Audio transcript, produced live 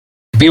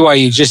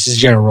BYU, just as a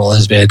general rule,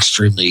 has been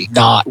extremely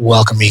not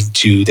welcoming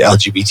to the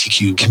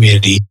LGBTQ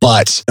community,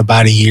 but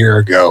about a year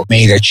ago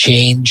made a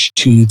change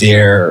to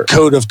their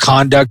code of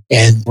conduct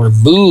and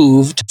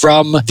removed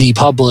from the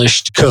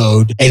published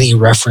code any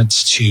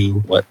reference to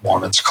what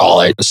Mormons call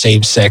it,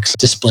 same-sex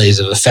displays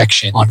of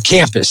affection on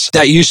campus.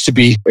 That used to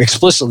be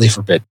explicitly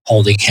forbidden.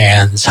 Holding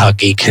hands,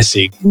 hugging,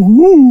 kissing.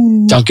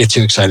 Ooh. Don't get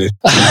too excited.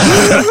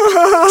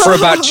 For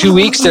about 2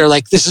 weeks, they're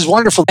like, this is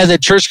wonderful. And the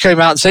church came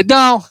out and said,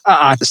 no,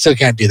 still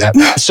can't do that.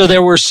 So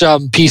there were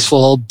some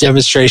peaceful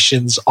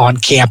demonstrations on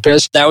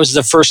campus. That was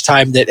the first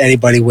time that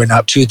anybody went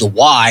up to the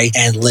Y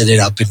and lit it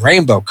up in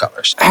rainbow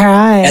colors. All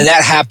right. And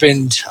that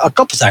happened a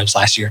couple times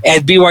last year.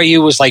 And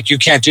BYU was like, you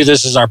can't do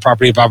this as our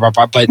property, blah, blah,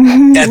 blah. But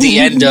at the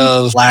end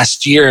of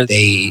last year,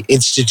 they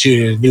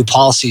instituted a new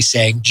policy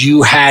saying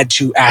you had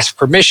to ask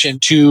permission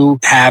to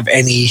have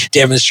any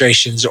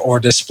demonstrations or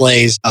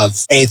displays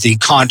of anything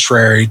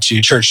contrary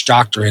to church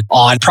doctrine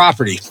on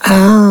property.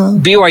 Oh.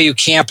 BYU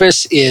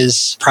campus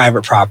is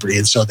private property,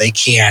 and so they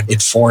can't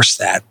enforce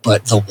that.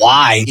 But the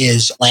Y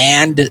is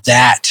land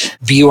that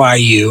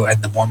BYU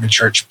and the Mormon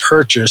Church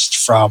purchased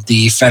from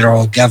the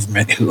federal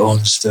government, who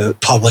owns the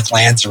public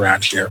lands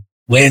around here.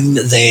 When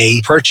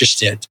they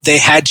purchased it, they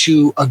had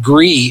to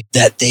agree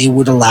that they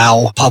would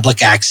allow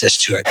public access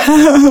to it.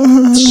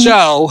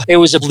 So it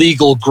was a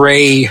legal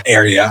gray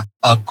area.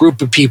 A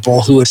group of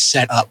people who had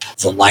set up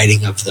the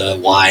lighting of the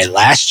Y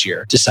last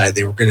year decided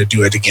they were going to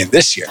do it again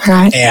this year.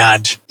 Right.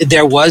 And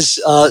there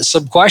was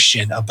some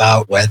question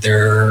about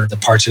whether the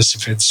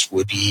participants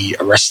would be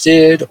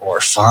arrested or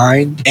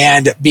fined.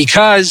 And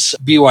because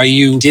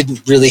BYU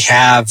didn't really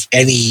have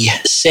any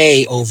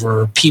say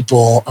over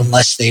people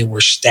unless they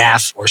were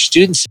staff or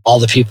students, all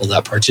the people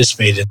that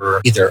participated were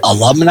either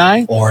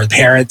alumni or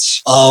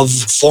parents of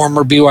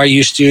former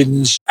BYU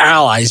students,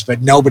 allies,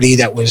 but nobody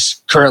that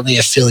was currently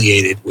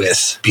affiliated with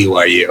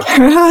BYU.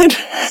 Right.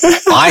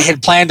 I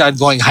had planned on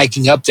going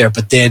hiking up there,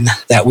 but then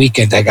that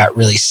weekend I got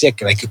really sick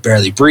and I could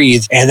barely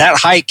breathe. And that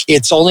hike,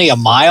 it's only a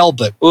mile,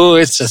 but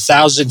it's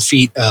 1,000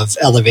 feet of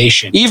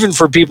elevation. Even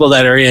for people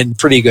that are in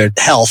pretty good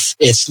health,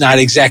 it's not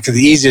exactly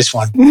the easiest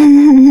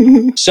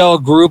one. So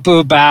a group of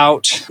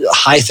about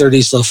high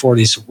 30s, low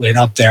 40s went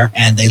up there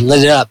and they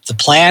lit it up. The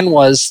plan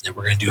was that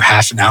we're going to do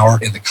half an hour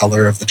in the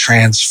color of the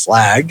trans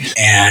flag,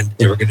 and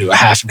they were going to do a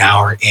half an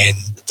hour in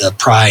the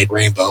pride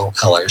rainbow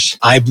colors.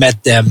 I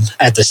met them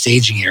at the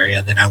staging area,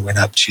 and then I went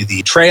up to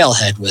the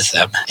trailhead with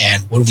them.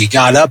 And when we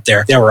got up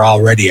there were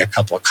already a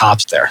couple of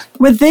cops there.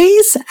 Were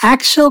these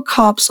actual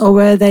cops or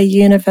were they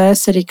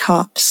university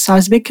cops? I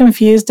was a bit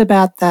confused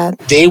about that.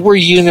 They were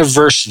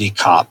university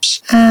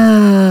cops,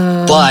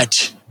 Ah.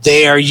 but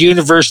they are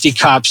university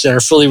cops that are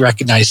fully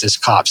recognized as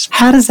cops.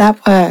 How does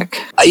that work?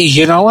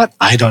 You know what?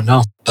 I don't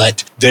know.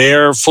 But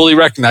they're fully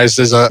recognized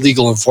as a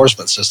legal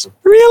enforcement system.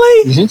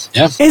 Really? Mm-hmm.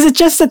 Yeah. Is it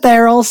just that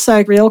they're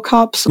also real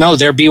cops? No,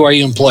 they're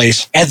BYU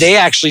employees. And they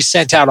actually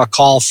sent out a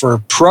call for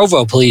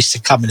Provo police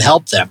to come and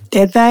help them.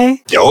 Did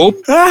they?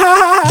 Nope.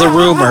 The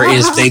rumor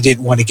is they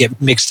didn't want to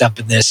get mixed up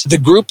in this. The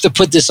group that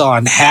put this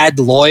on had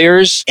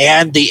lawyers,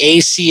 and the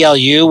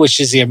ACLU,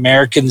 which is the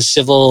American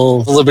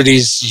Civil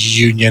Liberties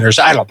Union, or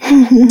I don't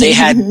know. They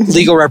had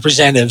legal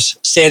representatives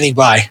standing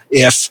by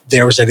if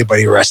there was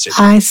anybody arrested.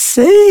 I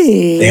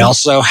see. They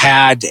also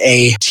had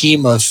a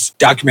team of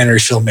documentary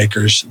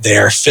filmmakers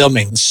there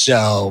filming.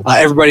 So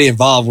everybody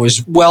involved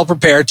was well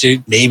prepared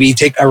to maybe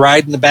take a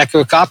ride in the back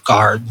of a cop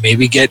car,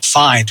 maybe get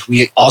fined.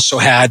 We also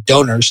had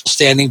donors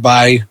standing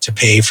by to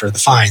pay for the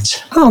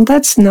fines. Oh,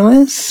 that's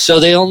nice. So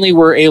they only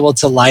were able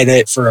to light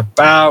it for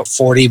about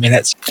 40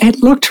 minutes.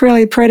 It looked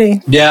really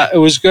pretty. Yeah, it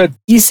was good.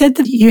 You said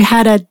that you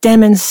had a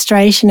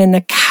demonstration in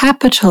the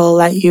Capitol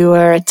that you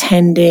were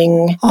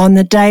attending on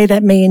the day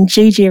that me and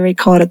Gigi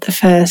recorded the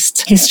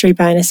first History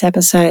Bonus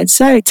episode.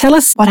 So tell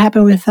us what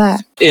happened with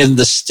that. In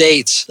the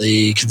States,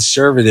 the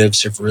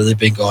conservatives have really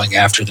been going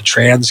after the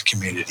trans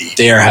community.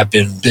 There have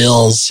been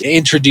bills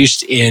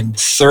introduced in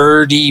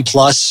 30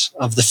 plus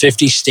of the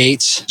 50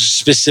 states,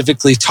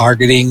 specifically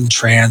targeting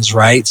trans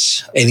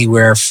rights,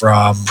 anywhere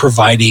from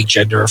providing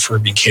gender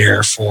affirming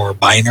care for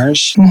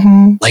minors.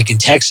 Mm-hmm. Like in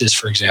Texas,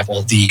 for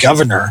example, the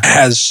governor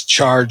has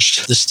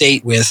charged the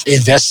state with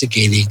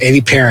investigating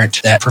any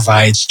parent that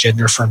provides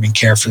gender affirming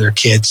care for their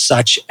kids,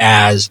 such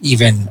as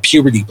even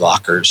puberty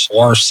blockers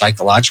or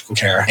psychological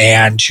care,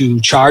 and to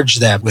charge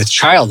them with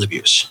child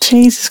abuse.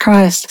 Jesus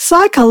Christ.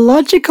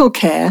 Psychological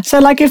care. So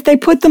like if they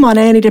put them on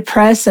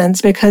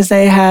antidepressants because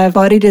they have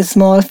body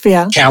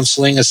dysmorphia.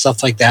 Counseling and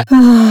stuff like that.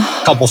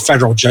 A couple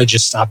federal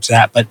judges stopped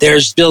that, but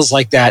there's bills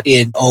like that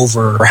in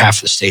over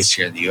half the states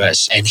here in the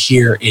U.S. And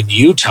here in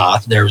Utah,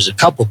 there was a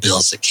couple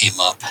bills that came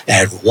up,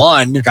 and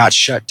one got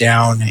shut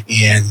down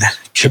in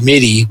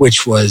committee,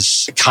 which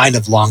was kind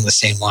of along the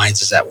same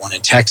lines as that one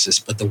in Texas,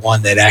 but the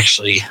one that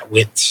actually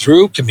went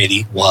through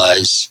committee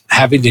was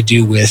having to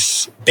do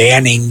with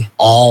banning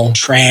all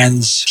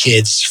trans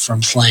kids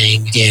from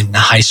playing in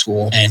high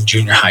school and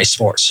junior high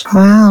sports.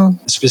 Wow.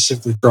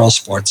 Specifically girls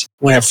sports.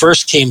 When it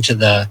first came to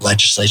the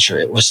legislature,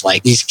 it was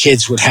like these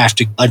kids would have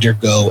to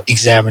undergo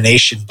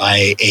examination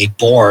by a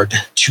board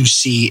to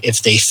see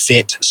if they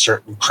fit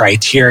certain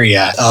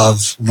criteria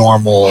of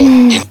normal,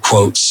 in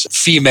quotes,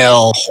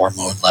 female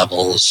hormone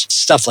levels,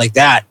 stuff like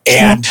that.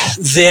 And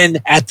then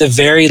at the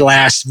very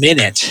last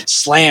minute,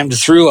 slammed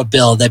through a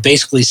bill that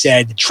basically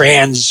said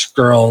trans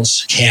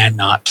girls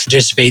cannot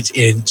participate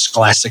in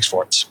scholastic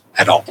sports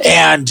at all.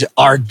 And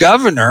our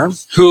governor,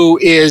 who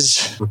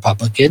is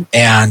Republican,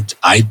 and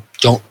I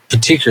don't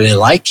particularly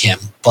like him,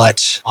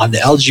 but on the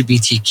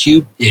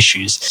LGBTQ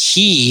issues,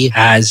 he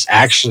has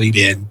actually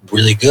been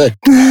really good.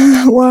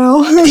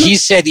 Wow. He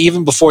said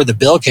even before the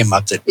bill came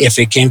up that if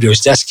it came to his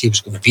desk, he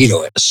was going to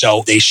veto it.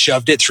 So they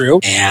shoved it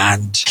through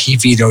and he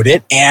vetoed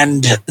it.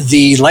 And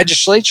the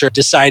legislature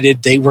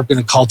decided they were going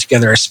to call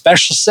together a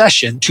special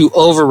session to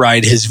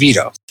override his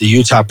veto. The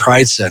Utah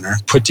Pride Center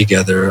put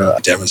together a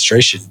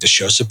demonstration to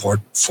show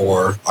support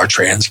for our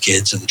trans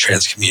kids and the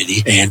trans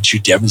community and to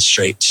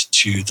demonstrate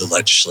to the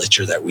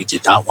legislature that we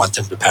did not want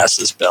them to pass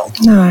this bill.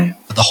 No.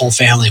 The whole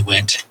family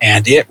went,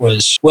 and it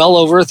was well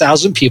over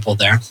 1,000 people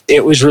there.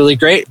 It was really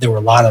great. There were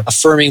a lot of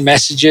affirming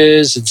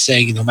messages and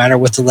saying, no matter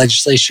what the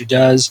legislature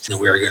does,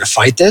 we are going to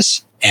fight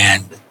this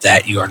and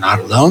that you are not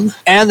alone.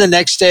 And the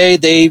next day,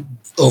 they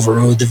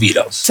overrode the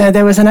veto. So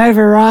there was an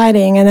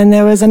overriding and then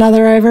there was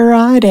another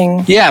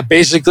overriding. Yeah,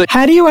 basically.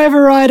 How do you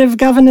override a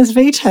governor's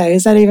veto?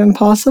 Is that even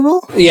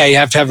possible? Yeah, you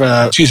have to have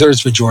a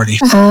 2/3 majority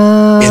in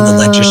the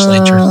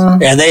legislature.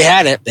 And they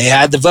had it. They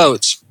had the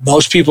votes.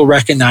 Most people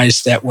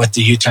recognize that what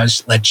the Utah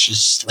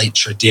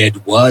legislature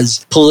did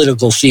was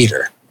political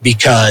theater,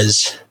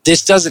 because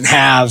this doesn't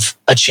have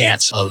a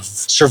chance of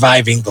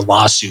surviving the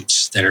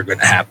lawsuits that are going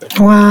to happen.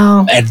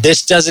 Wow. And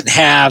this doesn't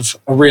have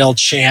a real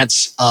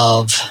chance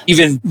of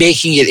even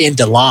making it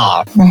into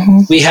law.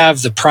 Mm-hmm. We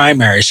have the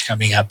primaries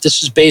coming up.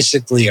 This is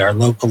basically our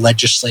local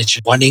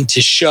legislature wanting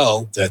to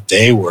show that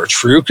they were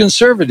true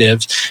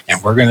conservatives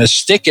and we're going to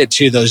stick it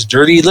to those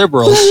dirty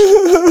liberals.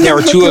 There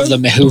were two of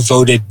them who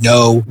voted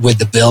no when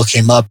the bill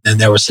came up. And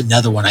there was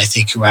another one, I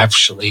think, who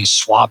actually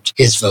swapped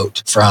his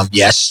vote from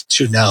yes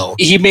to no.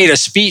 He made a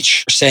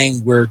speech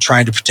saying we're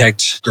trying to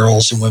protect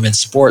girls and women's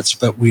sports,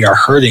 but we are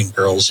hurting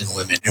girls and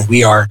women, and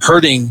we are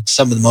hurting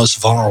some of the most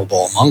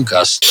vulnerable among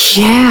us.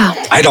 Yeah.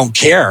 I don't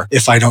care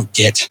if I don't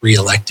get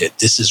reelected.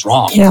 This is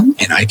wrong,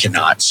 and I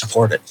cannot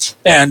support it.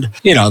 And,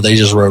 they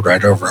just rode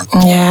right over him.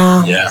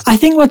 Yeah. I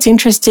think what's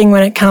interesting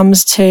when it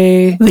comes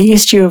to the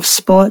issue of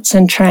sports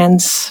and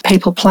trans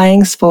people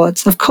playing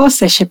sports, of course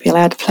they should be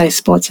allowed to play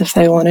sports if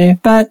they want to,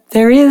 but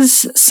there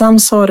is some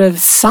sort of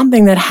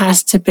something that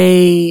has to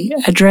be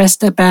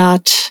addressed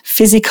about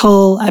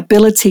physical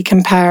ability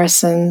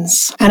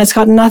comparisons. And it's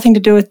got nothing to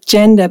do with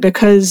gender,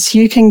 because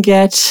you can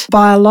get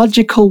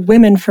biological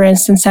women, for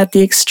instance, at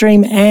the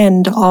extreme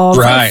end of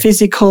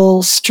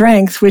physical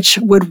strength, which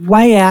would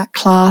way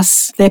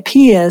outclass their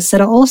peers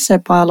that are also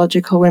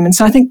biological women.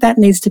 So I think that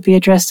needs to be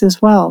addressed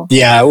as well.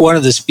 Yeah, one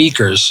of the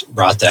speakers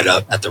brought that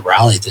up at the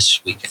rally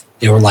this weekend.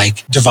 They were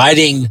like,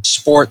 dividing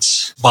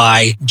sports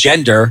by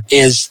gender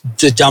is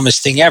the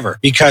dumbest thing ever,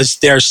 because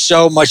there's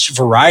so much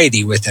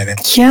variety within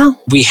it. Yeah.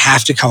 We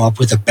have to come up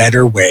with a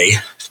better way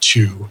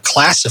to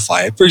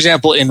classify it. For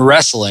example, in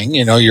wrestling,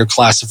 you're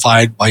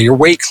classified by your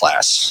weight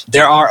class.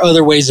 There are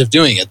other ways of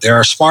doing it. There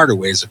are smarter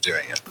ways of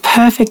doing it.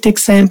 Perfect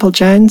example,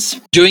 Jones.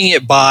 Doing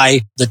it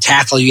by the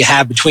tackle you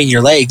have between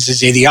your legs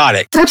is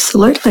idiotic.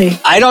 Absolutely.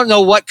 I don't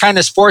know what kind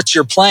of sports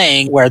you're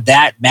playing where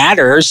that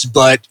matters,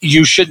 but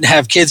you shouldn't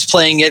have kids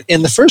playing it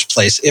in the first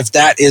place if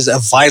that is a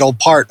vital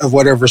part of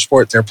whatever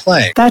sport they're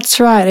playing. That's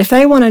right. If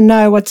they want to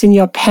know what's in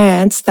your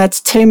pants, that's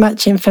too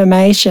much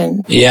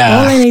information. Yeah.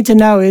 All they need to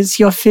know is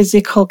your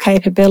physical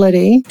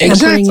capability and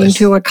putting you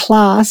into a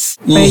class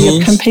where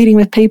you're competing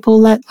with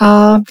people that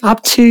are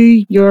up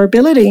to your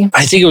ability.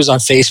 I think it was on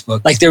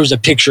Facebook. Like, there was a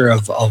picture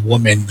of a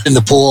woman in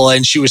the pool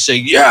and she was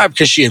saying, yeah,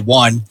 because she had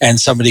won.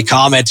 And somebody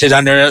commented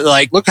under it,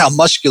 like, look how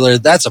muscular,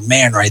 that's a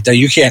man right there.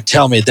 You can't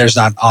tell me there's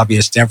not an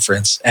obvious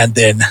difference. And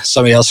then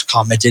somebody else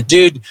commented,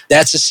 dude,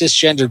 that's a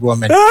cisgendered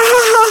woman.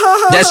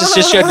 That's a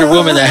cisgendered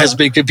woman that has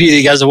been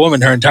competing as a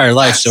woman her entire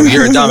life. So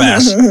you're a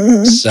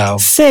dumbass. So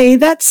see,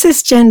 that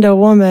cisgender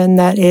woman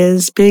that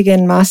is big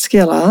and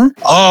muscular.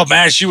 Oh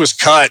man, she was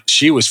cut.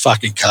 She was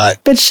fucking cut.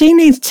 But she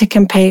needs to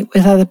compete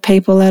with other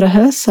people that are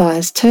her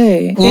size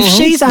too. If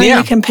she's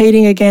only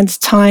competing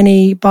against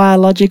tiny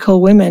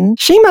biological women,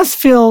 she must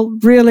feel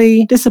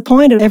really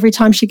disappointed every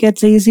time she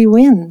gets easy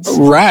wins.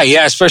 Right,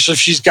 yeah, especially if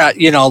she's got,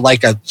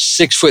 like a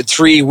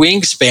 6'3"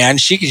 wingspan,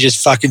 she could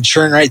just fucking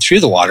churn right through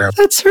the water.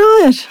 That's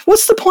right.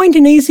 What's the point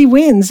in easy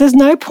wins? There's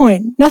no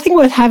point. Nothing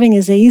worth having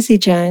is easy,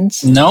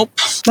 Jones. Nope.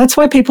 That's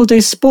why people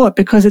do sport,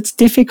 because it's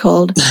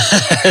difficult.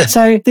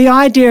 So the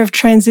idea of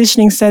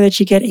transitioning so that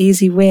you get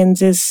easy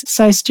wins is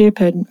so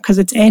stupid, because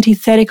it's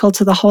antithetical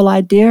to the whole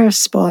idea of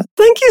sport.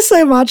 Thank you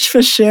so much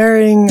for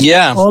sharing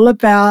all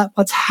about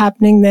what's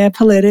happening there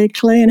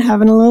politically and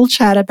having a little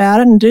chat about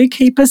it. And do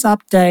keep us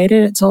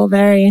updated. It's all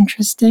very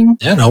interesting.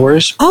 Yeah, no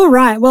worries. All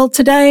right. Well,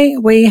 today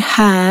we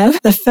have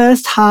the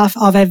first half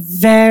of a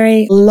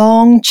very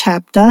long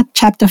chapter,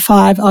 chapter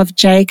 5 of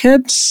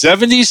Jacob.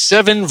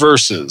 77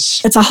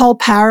 verses. It's a whole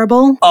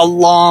parable. A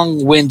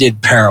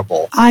long-winded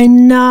parable. I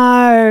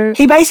know.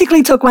 He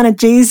basically took one of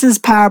Jesus'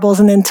 parables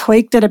and then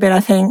tweaked it a bit,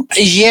 I think.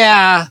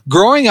 Yeah.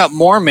 Growing up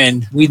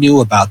Mormon, we knew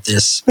about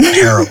this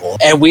parable.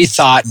 And we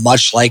thought,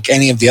 much like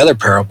any of the other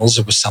parables,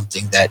 it was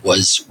something that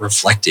was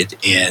reflected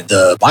in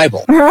the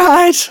Bible.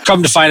 Right.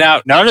 Come to find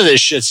out, none of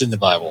this shit's in the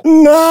Bible.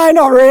 No,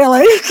 not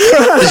really.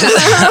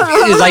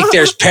 Like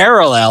there's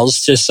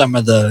parallels to some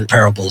of the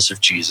parables of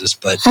Jesus,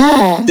 but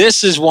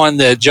this is one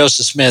that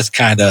Joseph Smith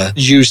kind of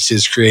used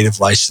his creative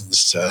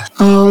license to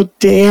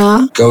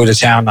go to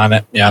town on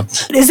it. Yeah.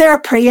 Is there a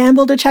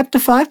preamble to chapter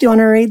 5? Do you want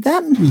to read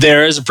that?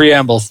 There is a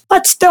preamble.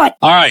 Let's do it.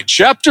 All right,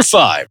 chapter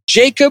 5.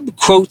 Jacob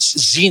quotes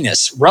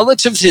Zenos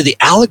relative to the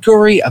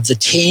allegory of the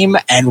tame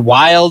and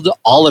wild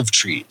olive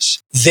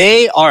trees.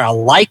 They are a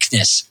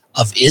likeness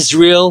of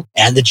Israel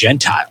and the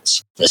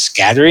Gentiles. The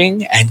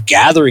scattering and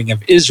gathering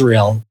of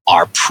Israel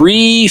are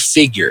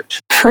prefigured.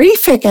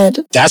 Prefigured?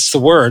 That's the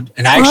word.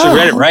 And I actually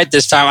read it right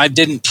this time. I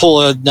didn't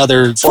pull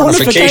another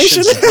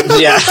fortification.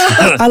 Yeah.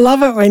 I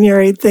love it when you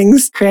read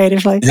things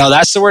creatively. No,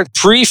 that's the word.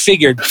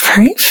 Prefigured.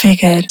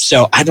 Prefigured.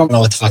 So I don't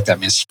know what the fuck that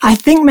means. I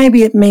think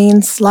maybe it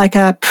means like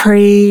a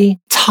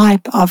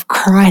pre-type of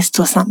Christ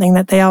or something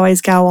that they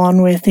always go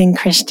on with in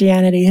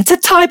Christianity. It's a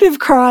type of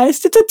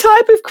Christ. It's a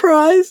type of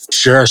Christ.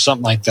 Sure,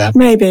 something like that.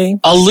 Maybe.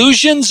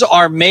 Allusions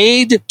are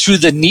made to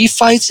the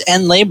Nephites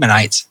and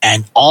Lamanites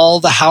and all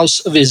the house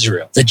of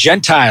Israel. The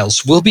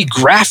Gentiles will be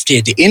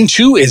grafted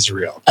into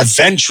Israel.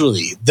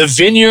 Eventually, the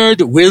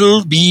vineyard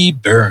will be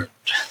burned.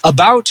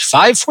 About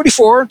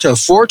 544 to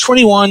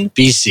 421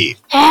 BC.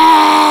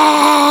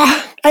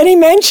 And he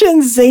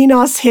mentions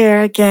Zenos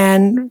here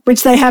again,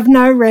 which they have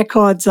no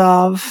records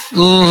of.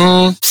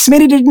 Mm-hmm.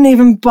 Smitty didn't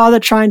even bother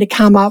trying to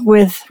come up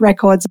with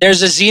records.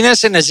 There's a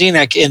Zenos and a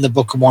Zenoch in the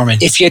Book of Mormon.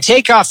 If you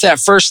take off that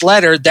first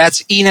letter,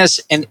 that's Enos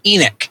and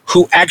Enoch,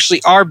 who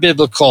actually are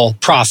biblical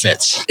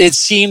prophets. It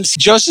seems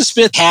Joseph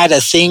Smith had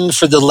a thing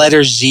for the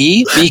letter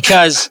Z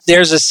because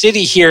there's a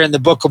city here in the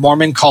Book of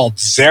Mormon called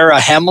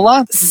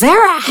Zarahemla.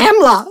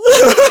 Zarahemla.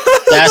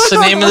 That's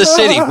the name of the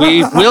city.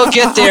 We will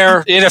get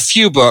there in a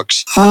few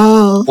books.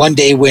 One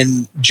day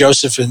when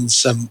Joseph and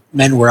some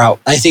men were out,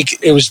 I think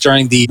it was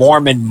during the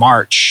Mormon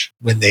March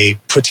when they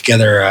put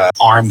together an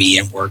army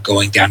and were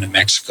going down to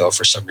Mexico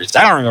for some reason.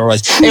 I don't remember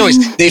what it was.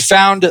 Anyways, they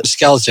found a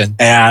skeleton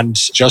and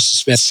Joseph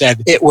Smith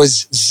said it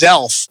was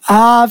Zelph.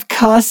 Of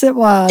course it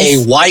was.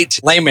 A white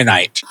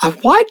Lamanite. A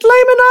white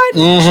Lamanite?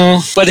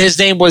 Mm-hmm. But his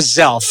name was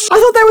Zelph. I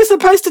thought they were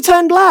supposed to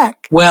turn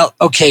black. Well,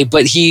 okay,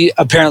 but he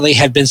apparently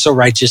had been so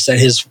righteous that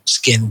his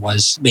skin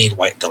was made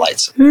white and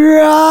delightsome.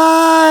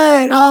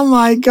 Right. Oh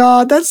my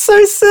God. That's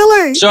so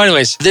silly. So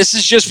anyways, this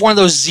is just one of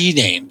those Z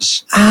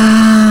names.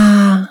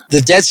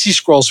 The Dead Sea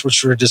Scrolls,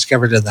 which were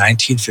discovered in the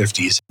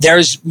 1950s,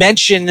 there's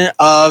mention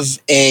of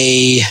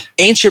a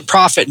ancient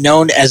prophet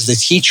known as the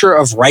Teacher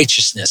of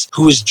Righteousness,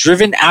 who was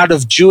driven out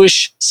of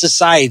Jewish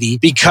society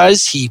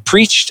because he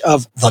preached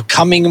of the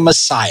coming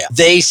Messiah.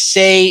 They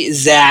say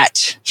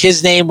that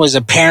his name was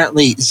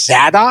apparently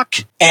Zadok,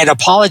 and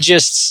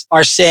apologists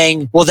are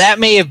saying, well, that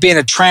may have been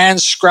a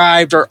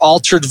transcribed or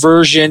altered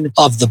version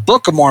of the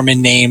Book of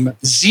Mormon name,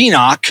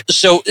 Zenoch.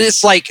 So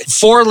it's like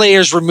 4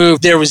 layers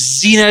removed. There was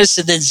Zenos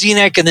and then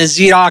Zenoch and then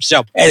Zenoch.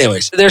 So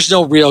anyways, there's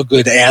no real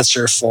good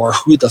answer for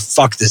who the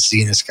fuck this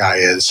Zenos guy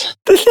is.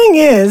 The thing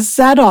is,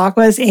 Zadok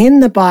was in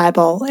the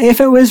Bible. If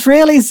it was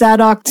really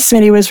Zadok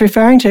Smitty was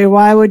referring to,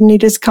 why wouldn't he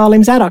just call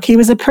him Zadok? He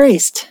was a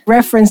priest,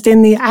 referenced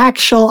in the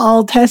actual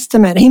Old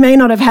Testament. He may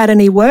not have had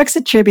any works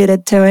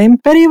attributed to him,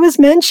 but he was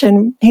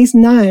mentioned. He's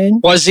known.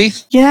 Was he?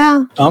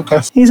 Yeah. Okay.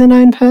 He's a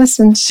known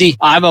person. See,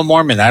 I'm a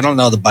Mormon. I don't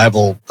know the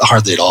Bible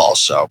hardly at all,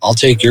 so I'll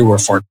take your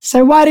word for it.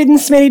 So why didn't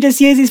Smitty just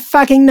use his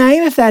fucking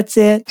name if that's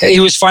it? He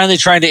was finally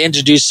trying to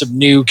introduce some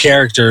new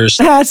characters.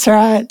 That's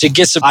right. To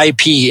get some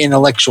IP,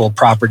 intellectual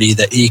property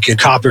that he could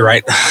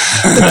copyright.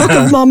 The Book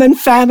of Mormon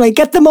family.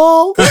 Get them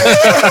all.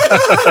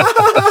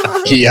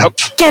 Yep.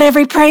 Get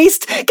every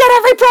priest. Get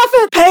every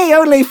prophet. Pay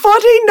only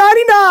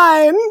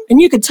 $14.99. And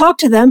you could talk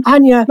to them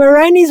on your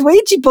Moroni's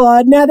Ouija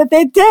board now that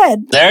they're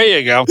dead. There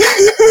you go.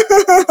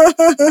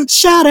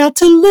 Shout out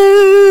to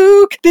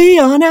Luke. Be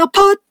on our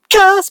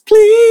podcast,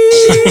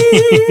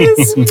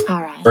 please.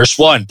 All right. Verse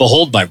 1,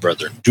 Behold, my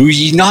brethren, do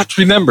ye not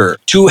remember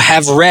to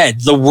have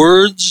read the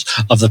words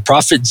of the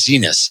prophet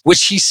Zenos,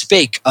 which he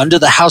spake unto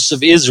the house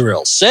of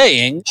Israel,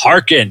 saying,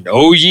 Hearken,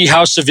 O ye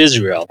house of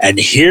Israel, and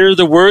hear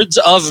the words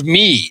of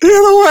me. Hear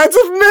the words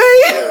of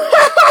me.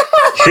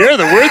 Hear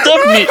the words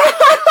of me.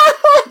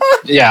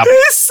 Yeah.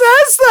 Who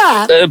says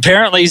that?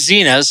 Apparently,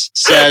 Zenos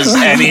says,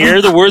 and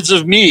hear the words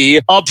of me,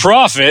 a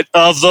prophet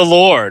of the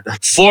Lord.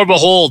 For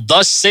behold,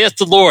 thus saith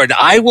the Lord,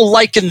 I will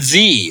liken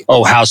thee,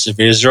 O house of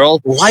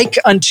Israel, like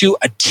unto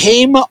a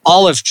tame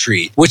olive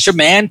tree, which a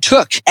man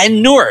took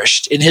and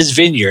nourished in his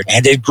vineyard,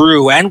 and it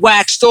grew and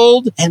waxed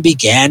old and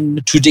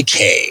began to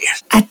decay.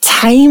 A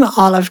tame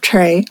olive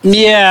tree.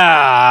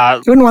 Yeah.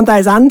 You wouldn't want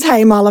those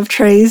untame olive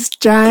trees,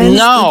 James.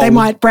 No. They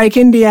might break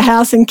into your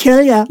house and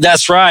kill you.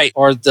 That's right.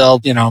 Or they'll,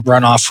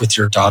 run off with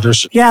your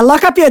daughters. Yeah,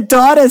 lock up your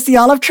daughters. The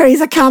olive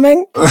trees are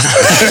coming.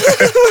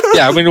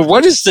 Yeah, I mean,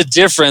 what is the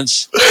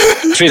difference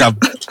between a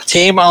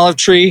tame olive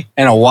tree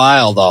and a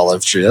wild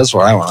olive tree? That's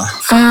what I want.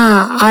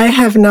 I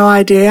have no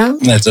idea.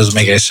 That doesn't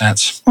make any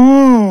sense.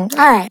 All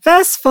right,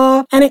 verse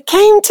 4. And it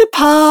came to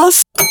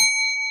pass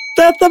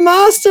that the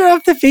master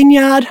of the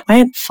vineyard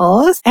went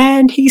forth,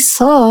 and he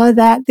saw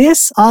that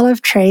this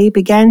olive tree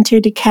began to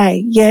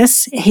decay.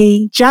 Yes,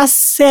 he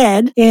just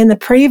said in the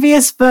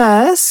previous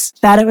verse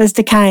that it was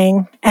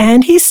decaying.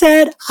 And he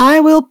said, I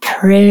will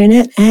prune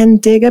it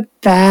and dig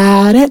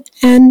about it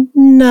and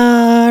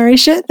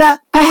nourish it,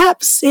 that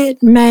perhaps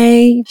it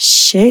may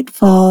shoot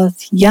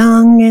forth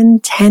young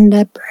and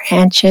tender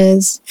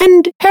branches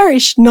and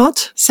perish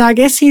not. So I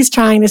guess he's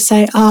trying to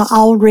say,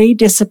 I'll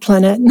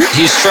rediscipline it.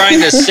 He's trying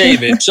to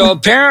save it. So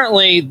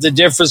apparently the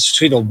difference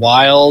between a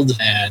wild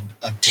and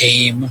a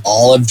tame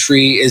olive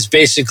tree is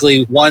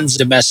basically one's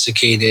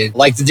domesticated,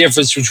 like the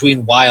difference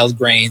between wild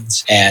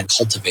grains and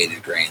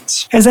cultivated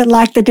grains. Is it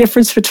like the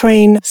difference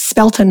between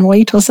spelt and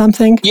wheat or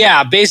something?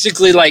 Yeah,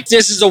 basically like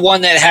this is the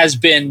one that has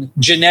been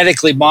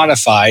genetically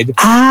modified.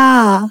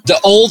 The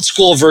old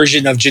school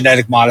version of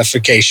genetic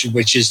modification,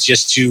 which is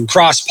just to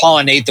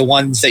cross-pollinate the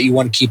ones that you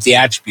want to keep the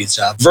attributes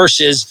of,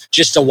 versus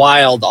just a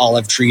wild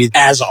olive tree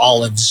as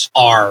olives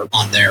are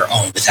on their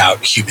own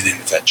without human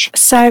intervention.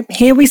 So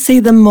here we see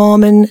the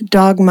Mormon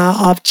dogma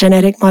of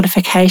genetic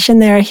modification.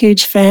 They're a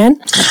huge fan.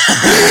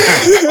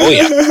 Oh,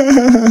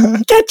 yeah.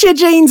 Get your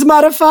genes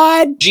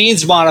modified.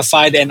 Genes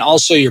modified and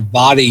also your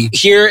body.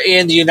 Here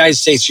in the United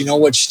States, you know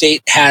which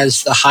state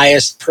has the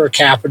highest per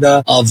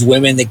capita of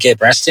women that get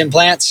breast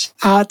implants?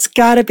 Oh, it's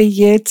got to be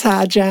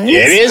Utah, James.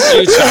 It is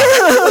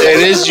Utah. It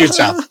is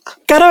Utah.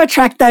 Got to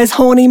attract those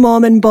horny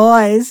Mormon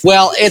boys.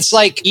 Well, it's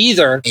like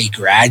either a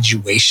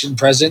graduation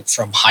present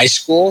from high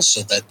school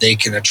so that they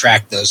can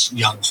attract those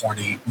young,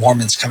 horny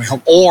Mormons coming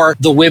home, or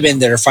the women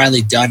that are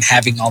finally done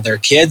having all their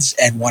kids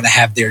and want to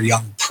have their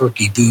young,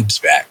 perky boobs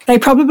back. They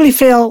probably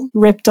feel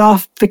ripped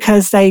off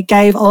because they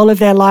gave all of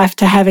their life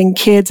to having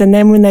kids. And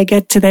then when they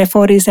get to their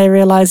 40s, they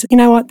realize, you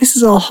know what, this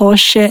is all horse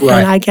shit. Right.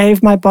 And I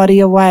gave my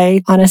body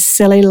away on a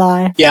silly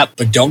lie. Yeah,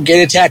 but don't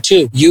get a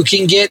tattoo. You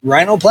can get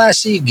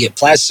rhinoplasty, you can get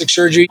plastic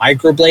surgery,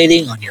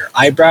 microblading on your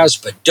eyebrows,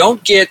 but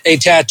don't get a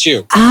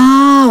tattoo.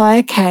 Oh,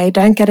 okay.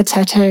 Don't get a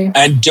tattoo.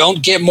 And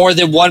don't get more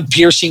than one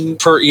piercing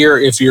per ear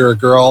if you're a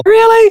girl.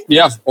 Really?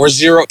 Yeah, or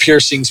 0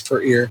 piercings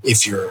per ear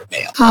if you're a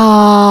male.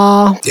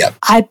 Oh, Yep.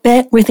 I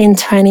bet within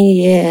 20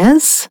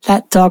 years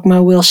that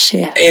dogma will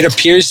shift. It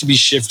appears to be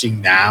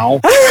shifting now.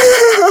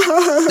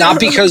 Not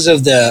because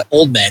of the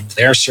old men,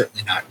 they're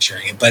certainly not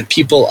sharing it, but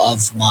people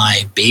of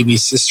my baby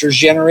sister's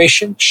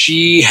generation.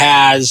 She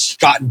has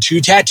gotten 2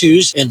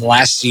 tattoos in the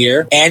last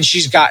year, and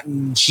she's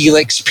gotten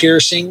helix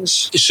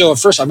piercings. So at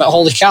first I'm like,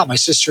 holy cow, my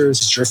sister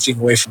is drifting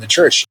away from the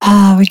church.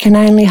 Oh, we can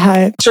only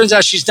hope. Turns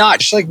out she's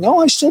not. She's like, no,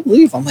 I still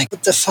believe. I'm like,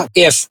 what the fuck?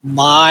 If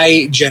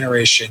my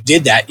generation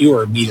did that, you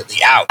were immediately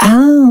out.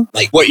 Oh,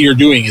 Like what you're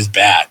doing is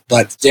bad,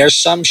 but there's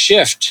some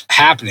shift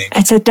happening.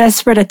 it's a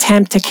desperate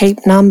attempt to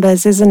keep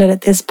numbers, isn't it,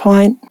 at this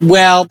point?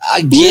 Well,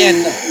 again,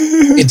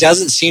 it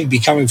doesn't seem to be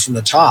coming from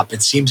the top.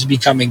 It seems to be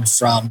coming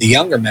from the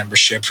younger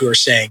membership who are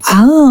saying,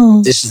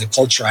 Oh, this is the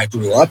culture I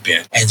grew up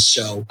in. And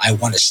so I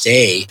want to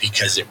stay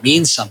because it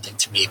means something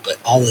to me. But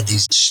all of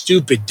these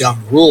stupid,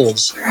 dumb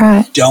rules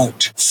right.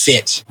 don't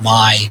fit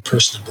my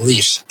personal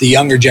beliefs. The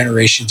younger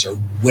generations are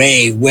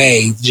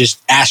way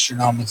just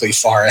astronomically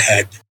far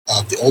ahead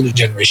of the older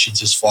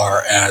generations as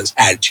far as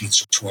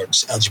attitudes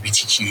towards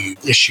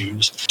LGBTQ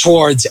issues,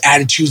 towards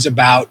attitudes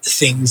about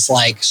things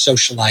like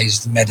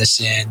socialized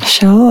medicine,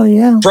 Sure,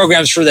 yeah.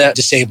 programs for the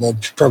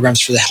disabled,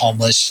 programs for the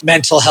homeless,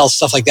 mental health,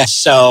 stuff like that.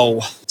 So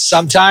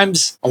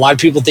sometimes a lot of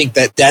people think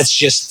that that's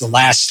just the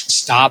last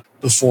stop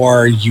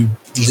before you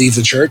leave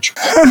the church.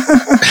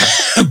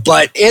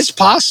 But it's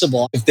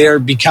possible if there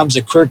becomes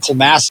a critical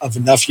mass of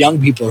enough young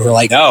people who are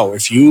like, no,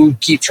 if you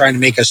keep trying to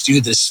make us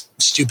do this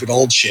stupid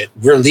old shit,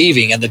 we're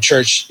leaving. And the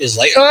church is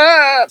like,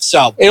 ah.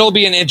 So it'll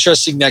be an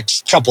interesting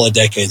next couple of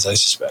decades, I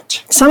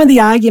suspect. Some of the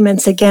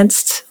arguments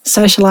against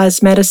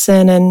socialized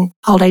medicine and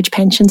old age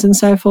pensions and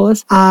so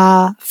forth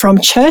are from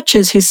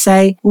churches who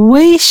say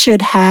we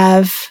should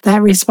have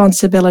that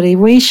responsibility.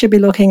 We should be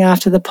looking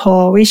after the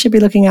poor. We should be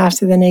looking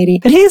after the needy.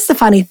 But here's the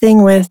funny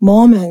thing with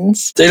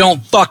Mormons. They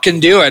don't fucking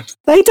do it.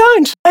 They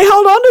don't. They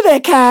hold on to their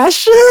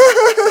cash.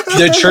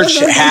 The church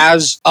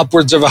has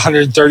upwards of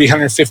 $130,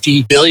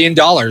 $150 billion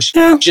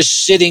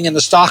just sitting in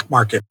the stock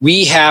market.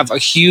 We have a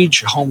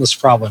huge homeless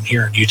problem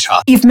here in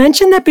Utah. You've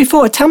mentioned that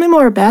before. Tell me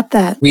more about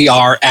that. We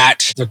are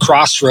at the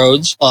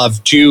crossroads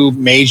of two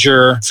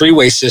major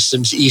freeway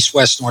systems, east,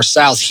 west, north,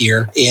 south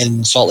here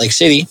in Salt Lake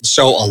City.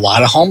 So a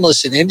lot of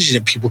homeless and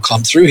indigent people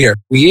come through here.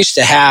 We used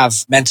to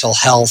have mental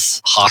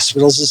health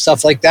hospitals and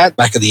stuff like that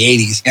back in the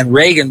 80s, and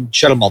Reagan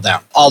shut them all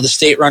down. All the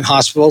state-run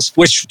hospitals,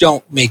 which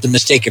don't make the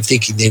mistake of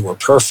thinking they were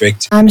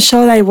perfect. I'm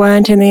sure they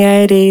weren't in the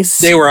 80s.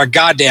 They were a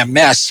goddamn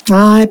mess.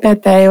 I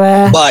bet they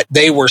were. But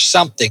they were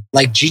something.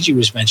 Like Gigi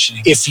was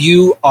mentioning, if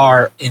you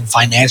are in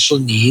financial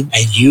need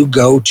and you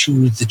go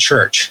to the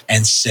church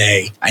and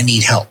say, I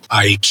need help,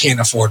 I can't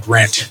afford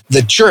rent,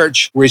 the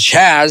church, which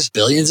has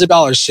billions of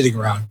dollars sitting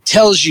around,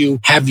 tells you,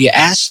 have you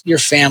asked your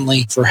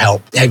family for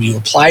help? Have you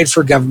applied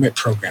for government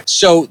programs?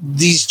 So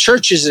these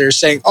churches that are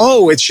saying,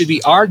 oh, it should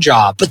be our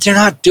job, but they're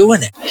not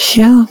doing it.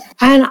 Yeah.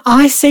 And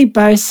I see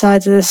both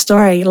sides of the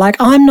story. Like,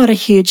 I'm not a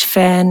huge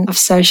fan of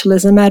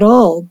socialism at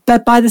all.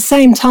 But by the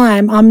same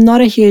time, I'm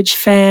not a huge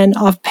fan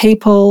of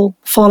people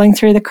falling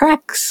through the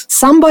cracks.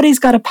 Somebody's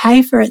got to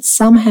pay for it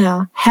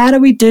somehow. How do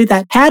we do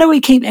that? How do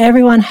we keep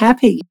everyone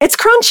happy? It's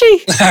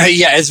crunchy.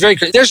 Yeah, it's very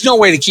crunchy. There's no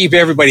way to keep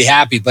everybody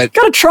happy, but...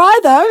 Got to try,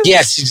 though.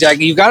 Yes,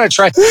 exactly. You got to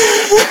try.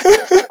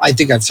 I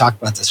think I've talked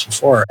about this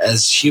before.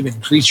 As human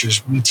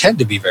creatures, we tend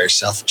to be very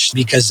selfish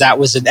because that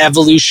was an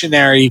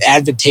evolutionary,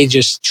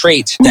 advantageous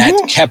trait that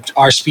kept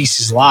our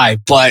species alive.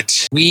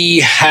 But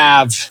we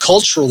have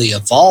culturally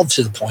evolved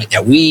to the point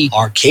that we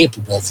are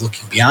capable of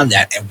looking beyond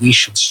that, and we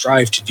should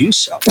strive to do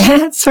so.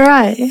 That's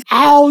right.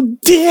 Oh,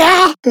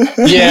 dear.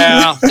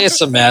 Yeah,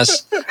 it's a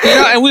mess.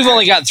 And we've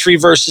only got 3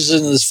 verses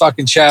into this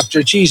fucking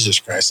chapter. Jesus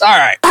Christ. All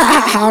right.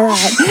 All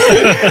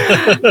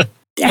right.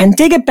 And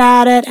dig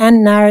about it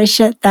and nourish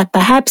it, that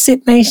perhaps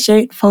it may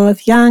shoot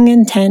forth young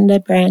and tender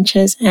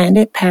branches, and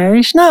it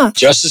perish not.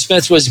 Joseph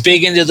Smith was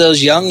big into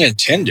those young and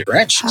tender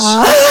branches.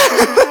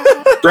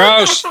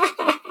 Gross.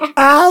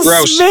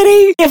 Gross.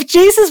 Smitty, if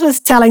Jesus was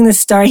telling this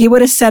story, he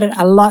would have said it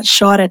a lot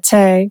shorter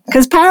too,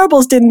 because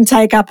parables didn't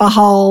take up a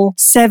whole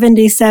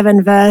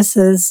 77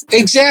 verses.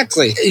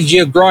 Exactly.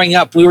 Growing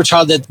up, we were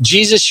taught that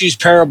Jesus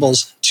used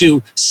parables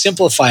to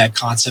simplify a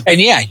concept. And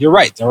yeah, you're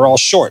right. They're all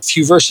short,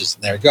 few verses.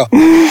 And there you go.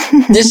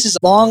 This is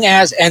long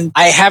as, and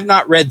I have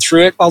not read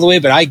through it all the way,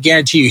 but I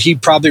guarantee you he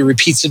probably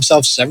repeats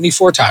himself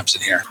 74 times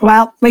in here.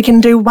 Well, we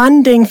can do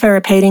one ding for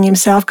repeating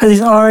himself because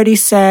he's already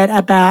said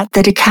about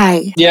the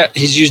decay. Yeah,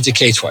 he's used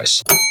decay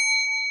twice.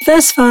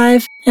 Verse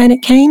 5, and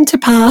it came to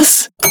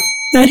pass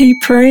that he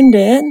pruned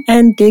it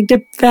and digged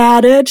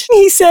about it.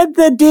 He said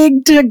the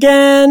digged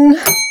again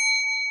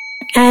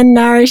and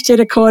nourished it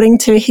according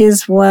to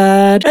his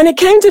word. And it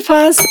came to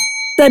pass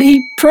that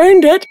he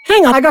pruned it.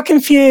 Hang on, I got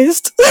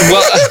confused.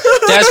 Well,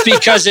 that's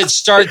because it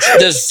starts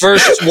the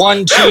first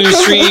 1, 2,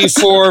 3,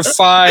 4,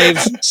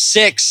 5,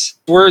 6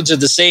 words are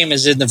the same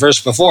as in the verse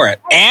before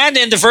it. And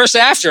in the verse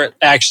after it,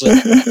 actually.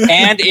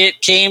 And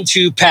it came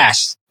to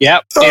pass.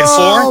 Yep. In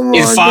 4,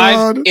 in 5,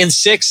 God. In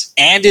 6,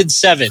 and in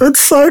 7.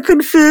 It's so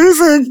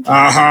confusing.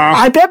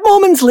 I bet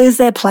Mormons lose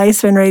their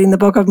place when reading the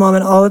Book of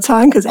Mormon all the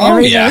time because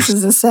every verse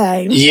is the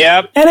same.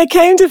 Yep. And it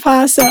came to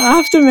pass that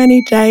after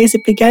many days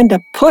it began to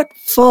put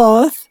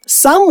forth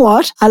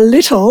somewhat a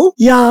little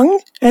young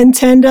and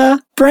tender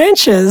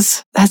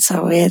branches. That's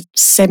a weird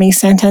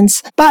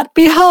semi-sentence. But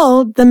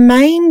behold, the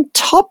main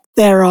top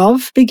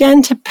thereof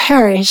began to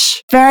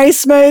perish. Very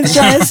smooth,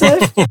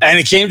 Joseph. And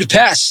it came to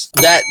pass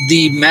that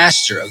the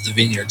master of the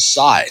vineyard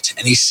saw it,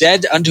 and he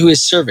said unto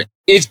his servant,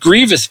 It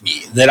grieveth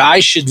me that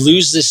I should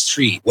lose this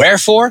tree.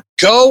 Wherefore,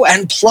 go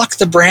and pluck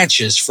the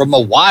branches from a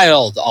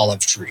wild olive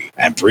tree,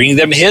 and bring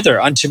them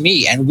hither unto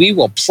me, and we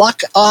will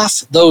pluck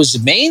off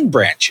those main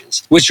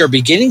branches, which are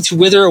beginning to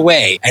wither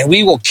away, and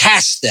we will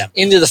cast them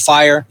into the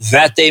fire,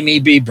 that they may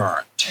be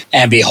burned.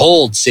 And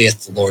behold,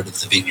 saith the Lord of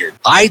the vineyard,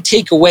 I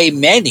take away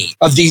many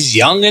of these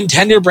young and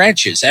tender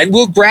branches, and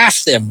will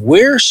graft them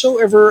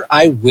wheresoever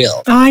I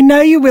will. I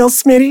know you will,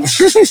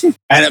 Smitty.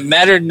 And it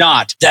mattered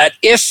not that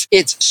if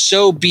it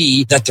so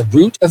be that the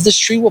root of this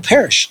tree will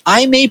perish,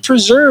 I may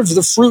preserve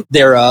the fruit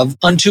thereof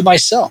unto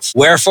myself.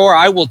 Wherefore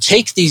I will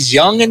take these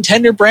young and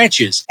tender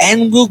branches,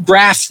 and will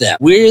graft them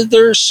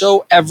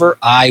whithersoever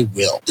I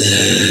will.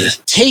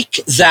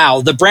 Take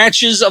thou the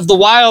branches of the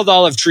wild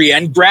olive tree,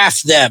 and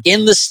graft them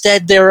in the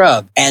stead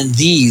thereof, and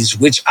these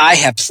which I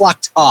have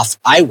plucked off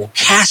I will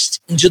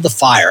cast into the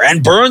fire,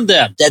 and burn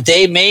them, that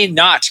they may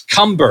not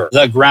cumber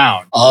the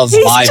ground of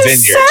my vineyard.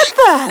 Said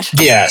that.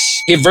 Yes.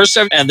 In verse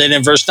 7, and then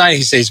in verse 9,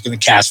 he says he's going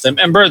to cast them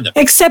and burn them.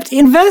 Except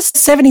in verse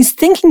 7, he's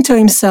thinking to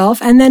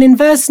himself, and then in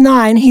verse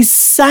 9, he's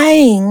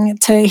saying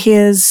to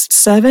his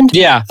servant,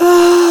 Yeah. Why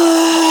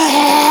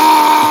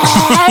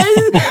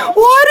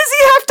does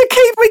he have to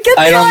keep? We get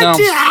I the don't know.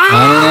 idea. I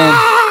don't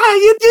know.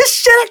 You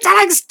shit at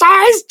telling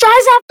stories,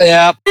 Joseph.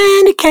 Yeah.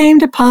 And it came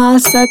to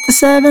pass that the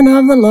servant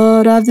of the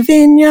Lord of the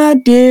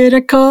vineyard did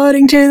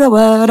according to the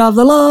word of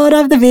the Lord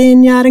of the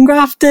vineyard and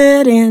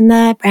grafted in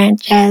the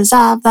branches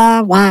of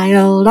the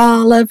wild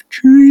olive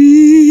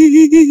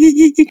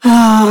tree.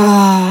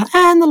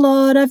 And the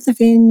Lord of the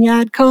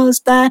vineyard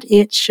caused that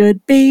it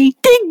should be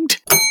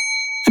digged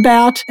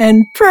about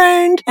and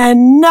pruned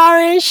and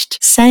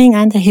nourished, saying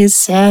unto his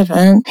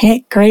servant,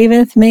 It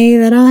grieveth me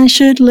that I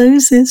should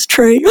lose this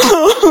tree.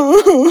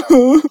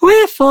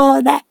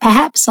 Wherefore that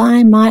perhaps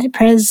I might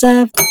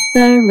preserve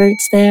the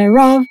roots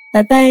thereof,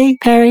 that they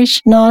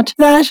perish not,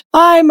 that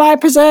I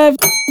might preserve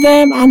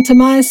them unto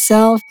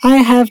myself. I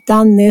have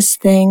done this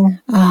thing.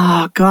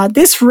 Oh God,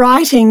 this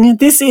writing,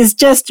 this is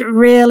just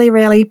really,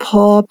 really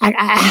poor.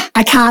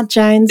 I can't,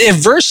 Jones. In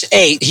verse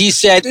 8, he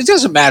said, it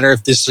doesn't matter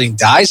if this thing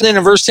dies. And then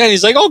in verse 10,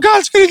 he's like, oh, God,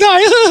 it's going to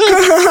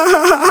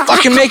die.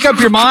 Fucking make up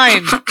your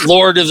mind,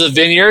 Lord of the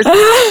vineyard.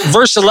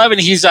 Verse 11,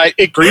 he's like,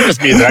 it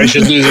grieveth me that I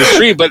should lose this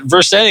tree. But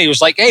verse 10, he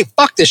was like, hey,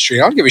 fuck this tree.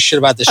 I don't give a shit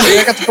about this tree.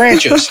 I got the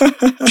branches.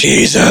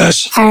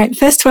 Jesus. All right,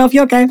 verse 12,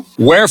 your go.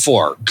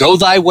 Wherefore, go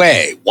thy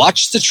way,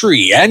 watch the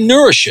tree, and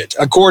nourish it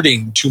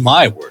according to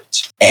my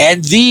words.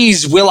 And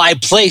these will I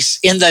place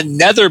in the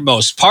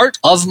nethermost part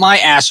of my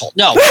asshole.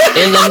 No,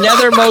 in the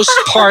nethermost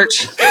part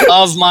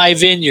of my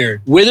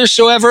vineyard.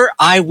 Whithersoever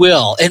I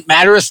will, it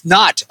mattereth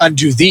not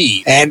unto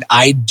thee. And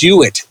I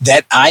do it,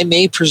 that I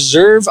may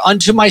preserve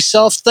unto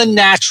myself the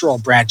natural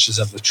branches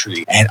of the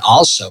tree, and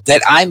also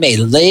that I may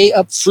lay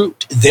up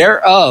fruit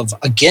thereof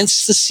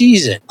against the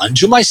season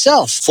unto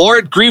myself. For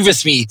it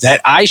grieveth me that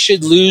I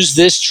should lose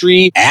this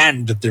tree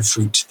and the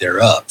fruit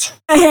thereof.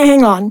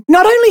 Hang on.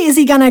 Not only is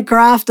he going to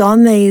graft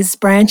on these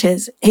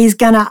branches, he's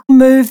going to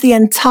move the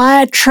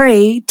entire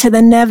tree to the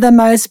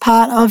nethermost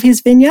part of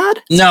his vineyard?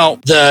 No,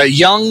 the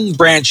young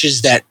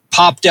branches that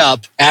popped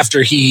up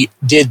after he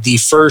did the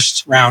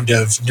first round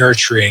of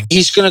nurturing,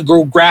 he's going to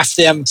go graft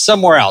them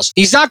somewhere else.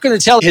 He's not going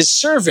to tell his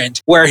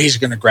servant where he's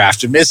going to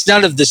graft them. It's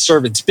none of the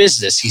servant's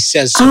business. He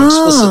says so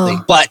explicitly,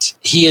 but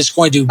he is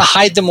going to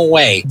hide them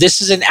away. This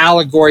is an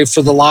allegory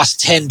for the lost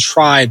 10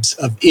 tribes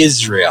of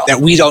Israel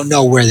that we don't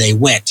know where they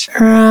went.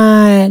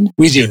 Right.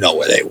 We do know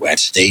where they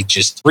went. They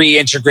just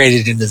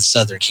reintegrated into the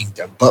southern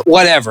kingdom, but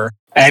whatever.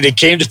 And it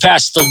came to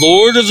pass the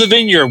Lord of the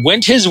vineyard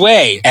went his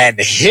way and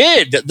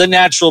hid the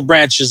natural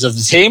branches of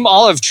the same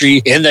olive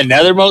tree in the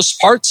nethermost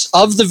parts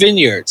of the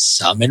vineyard,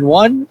 some in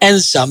one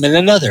and some in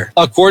another,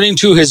 according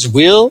to his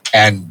will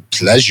and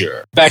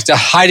pleasure. Back to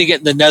hiding it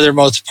in the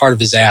nethermost part of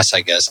his ass,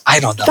 I guess. I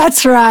don't know.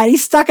 That's right. He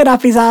stuck it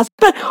up his ass.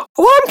 But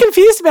what I'm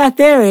confused about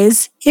there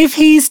is, if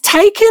he's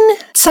taken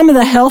some of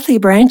the healthy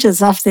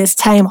branches off this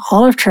tame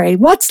olive tree,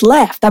 what's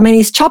left? I mean,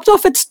 he's chopped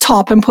off its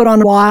top and put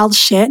on wild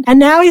shit, and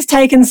now he's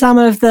taken some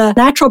of the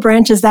natural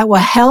branches that were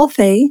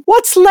healthy.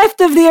 What's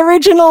left of the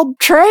original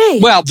tree?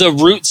 Well, the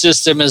root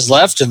system is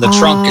left and the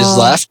trunk is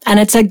left. And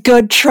it's a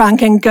good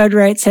trunk and good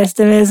root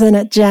system, isn't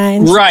it,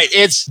 James? Right.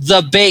 It's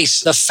the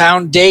base. The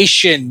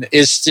foundation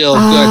is still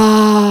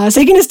good. So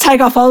you can just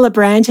take off all the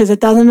branches. It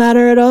doesn't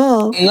matter at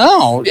all.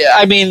 No.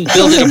 I mean,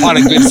 build it upon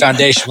a good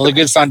foundation. Well, a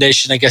good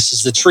foundation, I guess,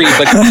 is the tree.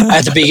 But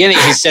at the beginning,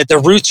 he said the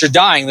roots are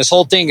dying. This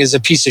whole thing is a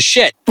piece of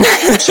shit.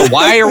 So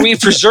why are we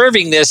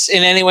preserving this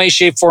in any way,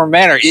 shape, form, or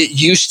manner? It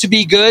used to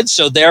be good,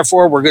 so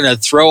therefore we're going to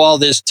throw all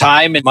this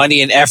time and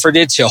money and effort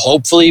into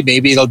hopefully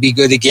maybe it'll be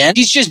good again.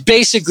 He's just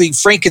basically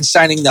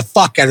Frankensteining the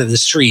fuck out of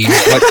this tree,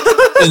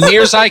 as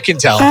near as I can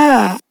tell.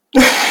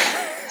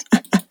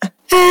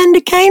 And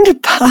it came to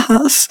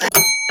pass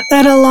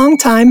that a long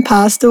time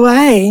passed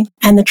away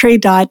and the tree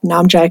died. No,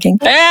 I'm joking.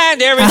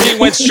 And everything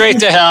went straight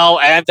to hell,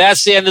 and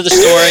that's the end of the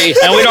story.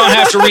 And we don't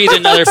have to read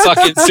another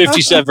fucking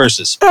 57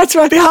 verses. That's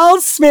right. Behold,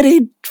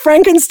 Smitty,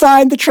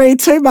 Frankenstein the tree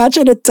too much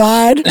and it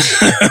died.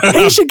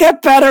 He should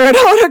get better at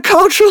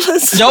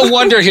horticulturalists. No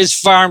wonder his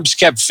farms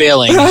kept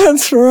failing.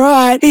 That's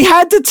right. He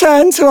had to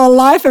turn to a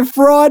life of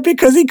fraud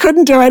because he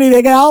couldn't do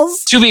anything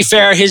else. To be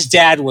fair, his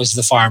dad was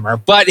the farmer,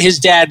 but his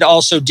dad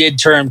also did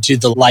turn to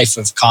the life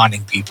of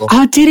conning people.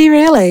 Oh, did he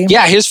really?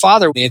 Yeah, his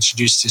father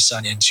introduced his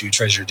son into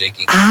treasure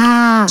digging,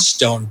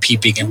 stone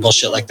peeping and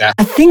bullshit like that.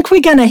 I think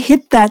we're going to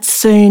hit that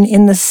soon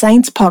in the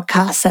Saints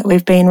podcast that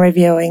we've been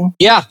reviewing.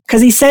 Yeah.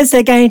 Because he says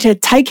they're going to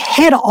take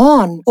head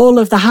on all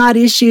of the hard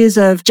issues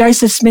of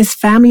Joseph Smith's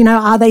family. You know,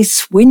 are they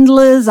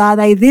swindlers? Are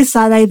they this?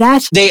 Are they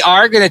that? They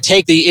are going to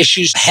take the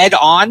issues head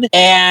on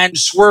and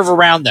swerve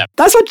around them.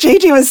 That's what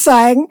Gigi was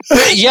saying.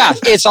 Yeah,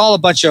 it's all a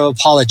bunch of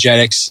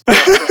apologetics.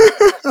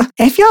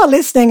 If you're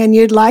listening and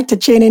you'd like to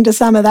tune into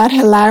some of that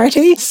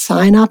hilarity,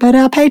 sign up at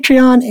our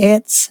Patreon.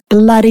 It's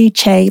bloody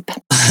cheap. All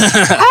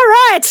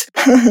right.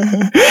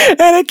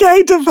 And it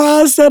came to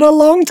pass that a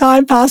long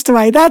time passed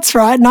away. That's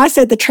right. And I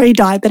said the tree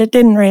died, but it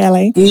didn't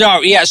really.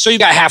 No, yeah. So you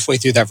got halfway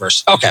through that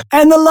verse. Okay.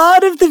 And the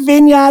Lord of the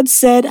vineyard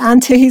said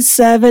unto his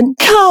servant,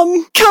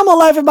 Come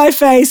all over my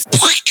face.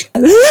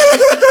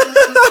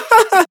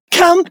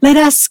 Come, let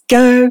us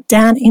go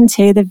down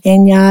into the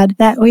vineyard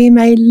that we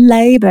may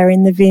labor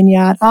in the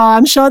vineyard. Oh,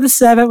 I'm sure the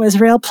servant was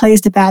real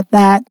pleased about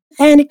that.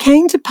 And it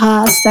came to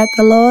pass that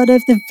the Lord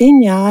of the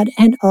vineyard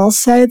and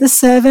also the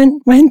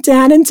servant went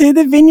down into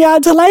the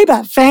vineyard to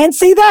labor.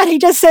 Fancy that. He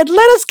just said,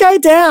 let us go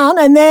down.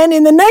 And then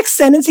in the next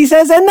sentence, he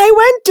says, and they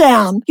went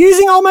down,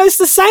 using almost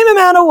the same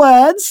amount of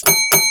words.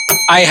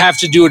 I have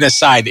to do an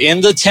aside.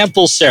 In the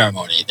temple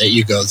ceremony that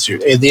you go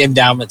through in the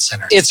endowment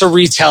center, it's a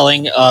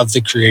retelling of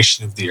the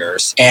creation of the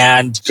earth.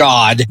 And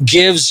God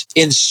gives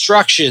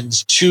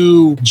instructions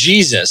to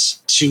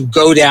Jesus to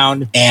go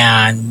down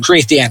and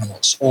create the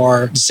animals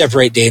or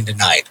separate day into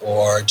night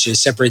or to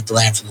separate the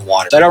land from the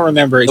water. I don't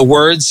remember the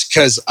words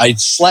because I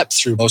slept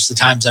through most of the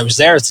times I was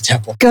there at the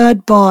temple.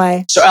 Good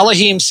boy. So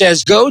Elohim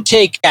says, go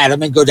take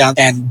Adam and go down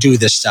and do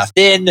this stuff.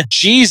 Then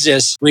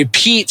Jesus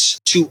repeats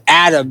to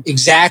Adam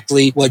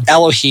exactly what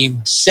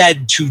Elohim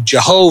said to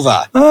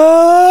Jehovah,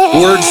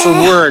 word for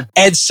word.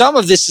 And some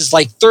of this is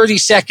like 30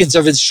 seconds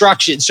of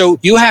instruction. So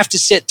you have to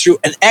sit through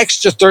an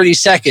extra 30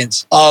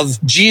 seconds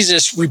of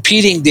Jesus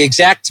repeating the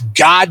exact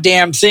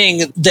goddamn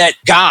thing that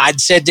God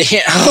said to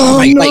him.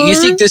 Like, you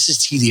think this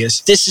is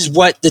tedious? This is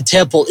what the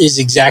temple is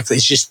exactly.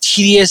 It's just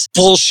tedious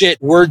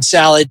bullshit, word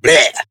salad.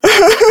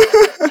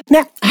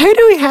 Now, who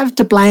do we have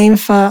to blame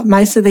for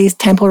most of these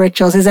temple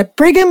rituals? Is it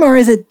Brigham or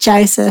is it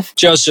Joseph?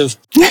 Joseph.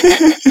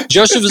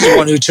 Joseph is the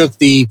one who took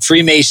the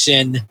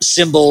Freemason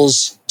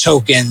symbols,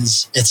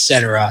 tokens,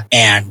 etc.,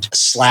 and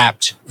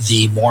slapped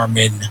the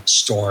Mormon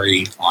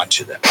story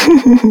onto them.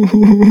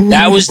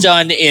 That was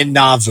done in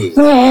Nauvoo.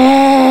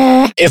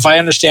 If I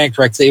understand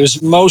correctly, it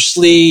was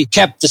mostly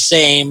kept the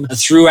same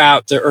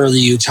throughout the early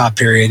Utah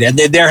period. And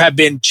then there have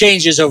been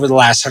changes over the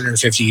last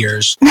 150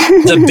 years.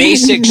 The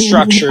basic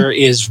structure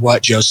is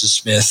what Joseph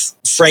Smith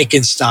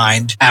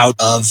Frankensteined out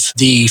of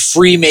the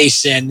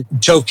Freemason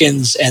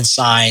tokens and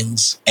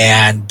signs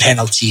and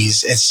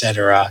penalties,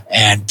 etc.,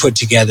 and put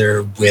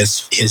together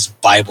with his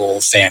Bible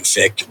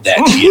fanfic that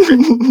he had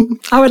written.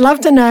 I would love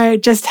to know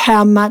just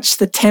how much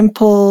the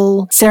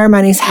temple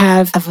ceremonies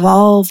have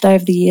evolved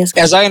over the years.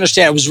 As I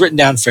understand, it was written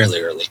down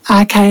fairly early.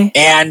 Okay.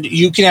 And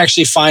you can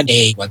actually find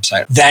a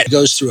website that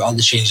goes through all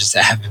the changes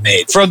that have been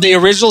made. From the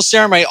original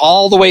ceremony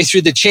all the way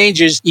through the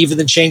changes, even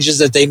the changes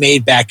that they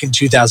made back in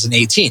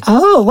 2018.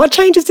 Oh, what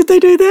changes did they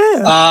do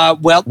there?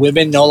 Well,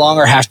 women no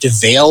longer have to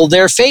veil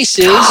their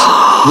faces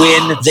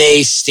when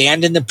they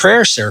stand in the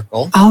prayer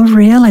circle. Oh,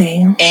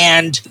 really?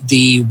 And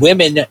the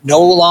women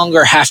no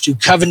longer have to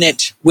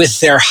covenant with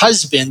their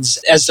husbands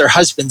as their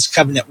husbands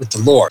covenant with the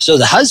Lord. So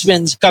the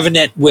husbands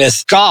covenant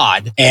with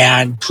God,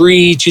 and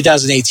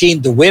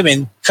pre-2018, the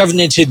women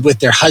covenanted with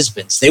their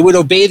husbands. They would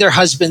obey their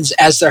husbands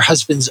as their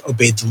husbands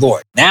obeyed the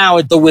Lord.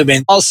 Now the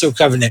women also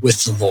covenant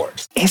with the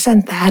Lord.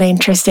 Isn't that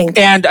interesting?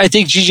 And I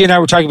think Gigi and I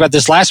were talking about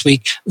this last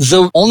week.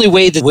 The only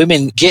way that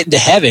women get into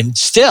heaven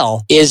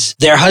still is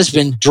their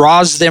husband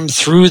draws them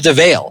through the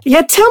veil.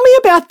 Yeah, tell me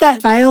about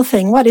that veil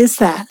thing. What is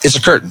that? It's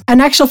a curtain. An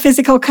actual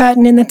physical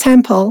curtain in the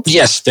temple?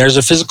 Yes, there's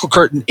a physical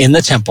curtain in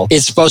the temple.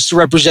 It's supposed to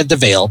represent the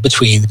veil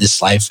between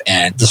this life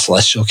and the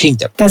celestial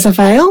kingdom. There's a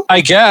veil?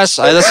 I guess.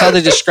 That's how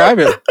they describe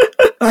it.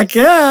 I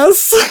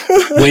guess.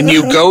 When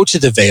you go to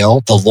the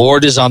veil, the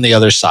Lord is on the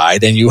other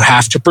side, and you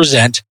have to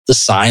present the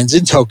signs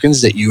and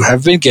tokens that you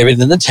have been given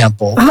in the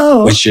temple,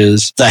 which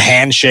is the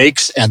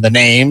handshakes and the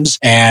names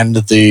and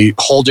the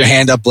hold your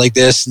hand up like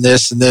this and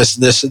this and this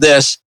and this and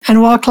this.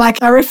 And walk like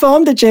a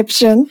reformed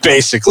Egyptian.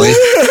 Basically.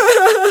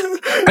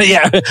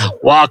 Yeah,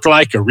 walk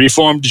like a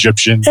reformed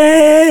Egyptian.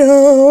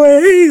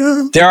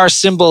 There are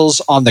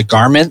symbols on the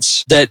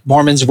garments that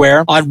Mormons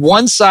wear. On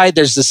one side,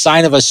 there's the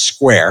sign of a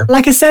square.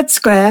 Like a set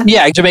square?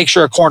 Yeah, to make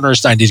sure a corner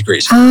is 90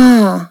 degrees.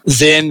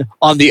 Then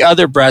on the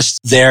other breast,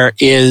 there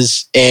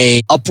is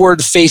a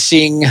upward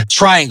facing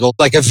triangle,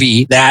 like a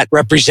V, that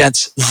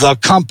represents the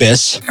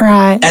compass.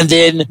 Right. And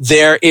then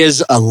there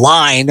is a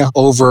line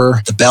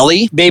over the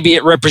belly. Maybe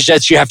it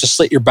represents you have to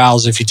slit your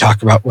bowels if you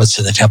talk about what's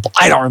in the temple.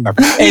 I don't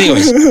remember.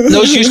 Anyways,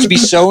 those used to be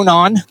sewn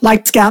on.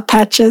 Like scalp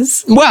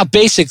patches? Well,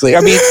 basically.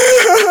 I mean,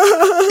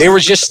 they were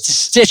just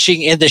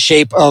stitching in the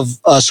shape of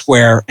a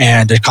square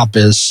and a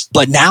compass.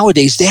 But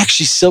nowadays, they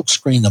actually silk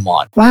screen them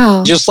on.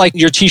 Wow. Just like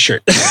your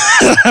t-shirt.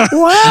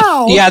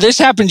 Wow. Yeah, this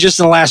happened just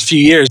in the last few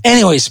years.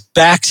 Anyways,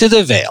 back to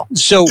the veil.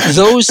 So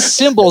those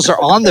symbols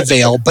are on the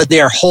veil, but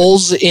they are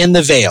holes in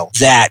the veil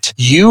that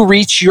you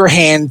reach your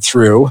hand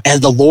through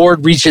and the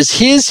Lord reaches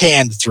his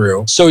hand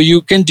through so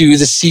you can do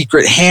the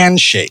secret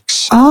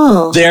handshakes.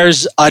 Oh.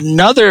 There's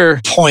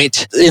another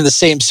point in the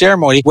same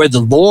ceremony where the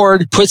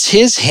Lord puts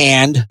his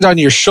hand on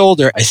your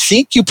shoulder. I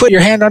think you put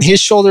your hand on his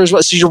shoulder as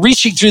well. So you're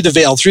reaching through the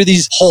veil, through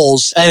these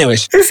holes.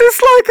 Anyways. Is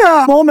this like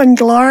a Mormon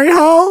glory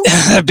hole?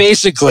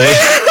 Basically.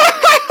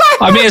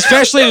 I mean,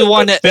 especially the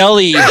one at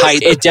belly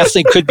height, it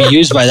definitely could be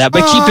used by that.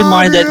 But keep in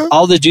mind that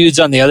all the dudes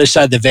on the other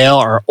side of the veil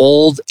are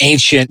old,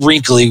 ancient,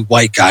 wrinkly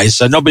white guys.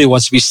 So nobody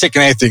wants to be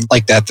sticking anything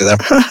like that to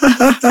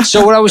them.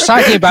 So what I was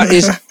talking about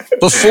is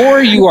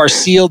before you are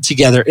sealed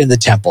together in the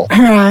temple,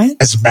 right,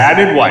 as man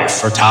and wife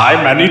for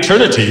time and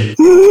eternity,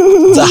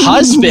 the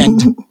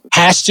husband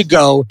has to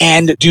go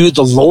and do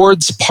the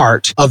Lord's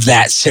part of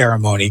that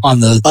ceremony on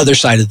the other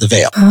side of the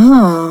veil.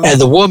 Oh. And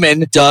the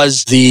woman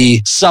does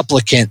the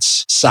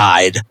supplicant's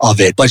side of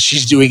it, but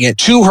she's doing it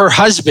to her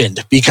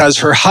husband because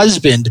her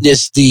husband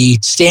is the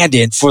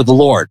stand-in for the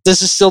Lord.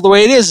 This is still the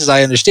way it is, as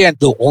I understand.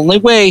 The only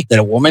way that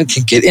a woman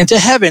can get into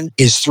heaven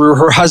is through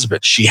her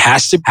husband. She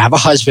has to have a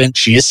husband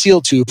she is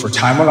sealed to for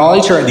time and all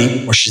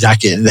eternity, or she's not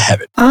getting into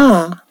heaven.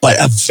 But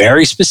a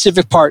very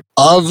specific part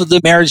of the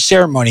marriage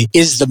ceremony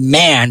is the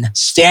man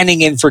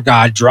standing in for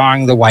God,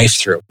 drawing the wife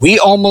through. We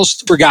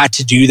almost forgot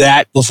to do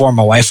that before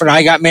my wife and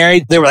I got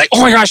married. They were like,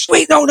 oh my gosh,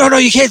 wait, no,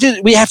 you can't do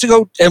it. We have to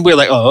go. And we're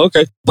like, oh,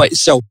 okay. But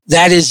so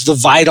that is the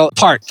vital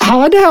part. I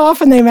wonder how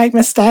often they make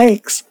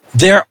mistakes.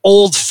 They're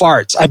old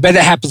farts. I bet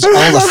it happens all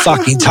the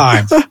fucking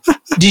time.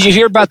 Did you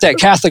hear about that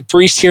Catholic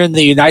priest here in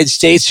the United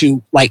States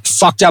who like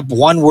fucked up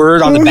one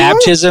word on the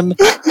baptism?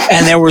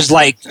 And there was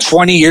like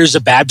 20 years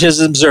of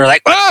baptisms. They're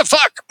like, oh,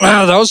 fuck.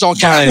 Oh, those don't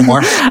count anymore.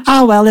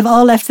 Oh, well, they've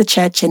all left the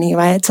church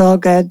anyway. It's all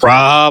good.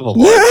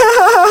 Probably.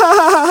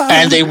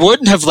 And they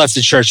wouldn't have left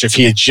the church if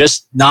he had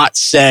just not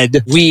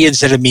said we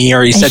instead of me,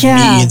 or he said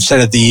me instead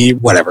of the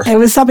whatever. It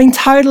was something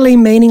totally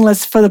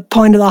meaningless for the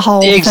point of the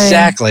whole thing.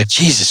 Exactly.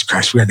 Jesus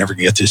Christ, we're never going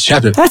to get through this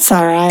chapter. That's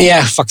all right.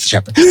 Yeah, fuck the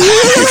chapter.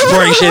 It's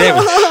boring shit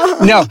anyway.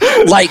 No,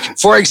 like,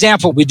 for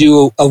example, we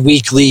do a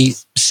weekly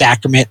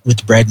sacrament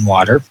with bread and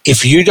water.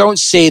 If you don't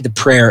say the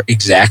prayer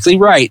exactly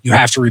right, you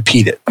have to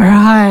repeat it.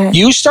 Right.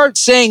 You start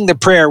saying the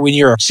prayer when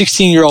you're a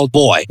 16-year-old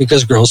boy,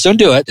 because girls don't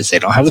do it because they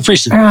don't have the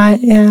priesthood. Right,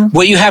 yeah.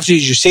 What you have to do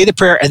is you say the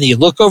prayer and then you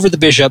look over the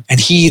bishop and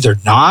he either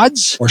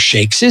nods or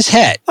shakes his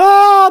head.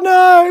 Oh,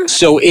 no.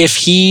 So if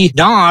he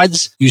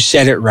nods, you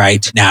said it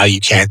right. Now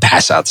you can't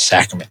pass out the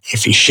sacrament.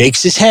 If he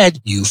shakes his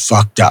head, you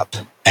fucked up.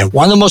 And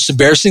one of the most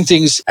embarrassing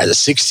things as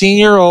a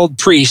 16-year-old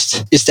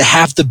priest is to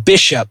have the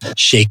bishop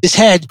shake his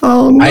head.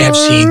 Oh, no. I have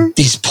seen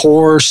these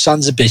poor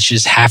sons of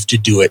bitches have to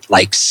do it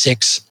like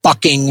 6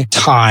 fucking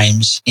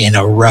times in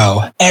a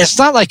row. And it's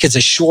not like it's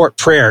a short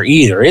prayer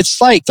either.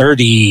 It's like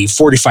 30,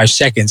 45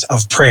 seconds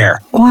of prayer.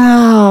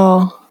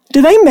 Wow.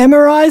 Do they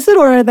memorize it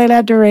or are they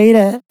allowed to read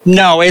it?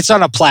 No, it's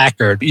on a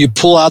placard. You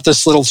pull out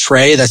this little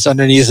tray that's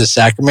underneath the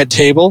sacrament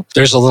table.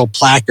 There's a little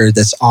placard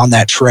that's on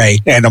that tray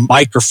and a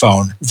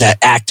microphone that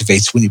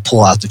activates when you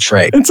pull out the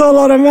tray. It's all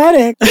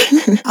automatic.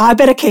 I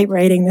better keep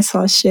reading this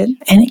horse shit.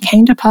 And it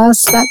came to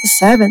pass that the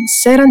servant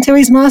said unto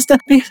his master,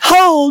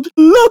 behold,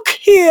 look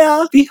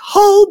here,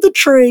 behold the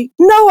tree.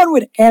 No one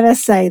would ever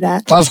say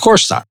that. Well, of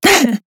course not.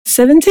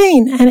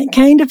 17. And it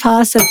came to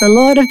pass that the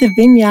Lord of the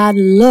vineyard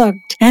looked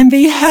and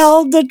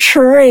beheld the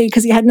tree,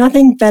 because he had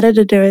nothing better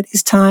to do at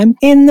this time,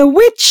 in the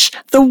which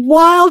the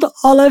wild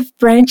olive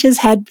branches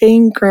had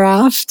been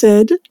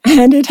grafted,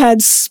 and it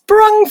had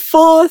sprung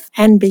forth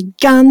and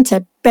begun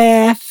to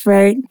bear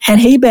fruit. And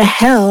he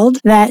beheld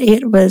that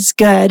it was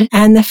good,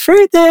 and the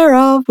fruit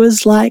thereof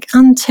was like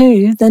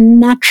unto the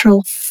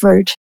natural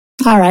fruit.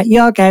 All right,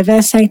 y'all go,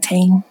 verse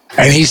 18.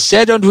 And he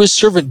said unto his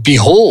servant,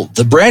 behold,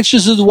 the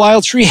branches of the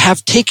wild tree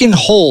have taken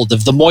hold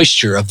of the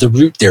moisture of the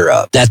root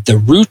thereof, that the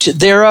root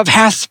thereof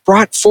hath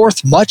brought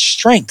forth much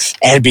strength.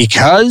 And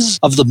because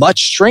of the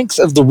much strength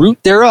of the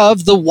root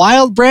thereof, the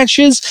wild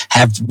branches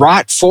have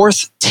brought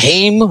forth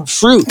tame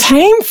fruit.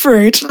 Tame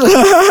fruit?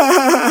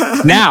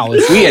 Now,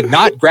 if we had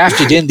not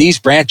grafted in these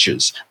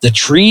branches, the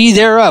tree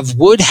thereof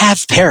would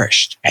have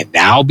perished. And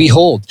now,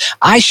 behold,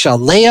 I shall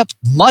lay up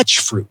much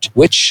fruit,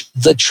 which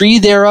the tree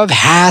thereof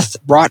hath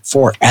brought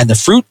forth. And the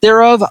fruit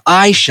thereof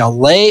I shall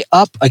lay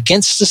up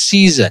against the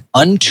season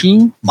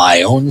unto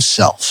my own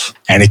self.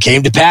 And it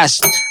came to pass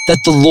that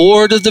the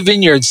Lord of the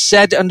vineyard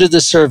said unto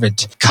the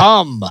servant,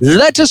 come,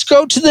 let us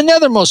go to the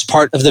nethermost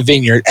part of the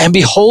vineyard, and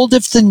behold,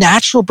 if the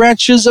natural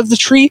branches of the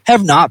tree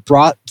have not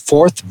brought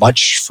forth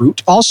much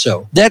fruit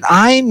also, that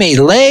I may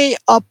lay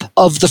up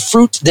of the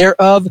fruit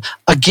thereof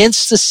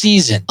against the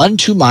season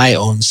unto my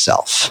own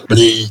self. Now,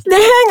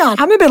 hang on,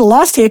 I'm a bit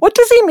lost here. What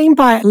does he mean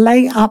by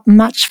lay up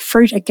much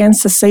fruit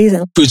against the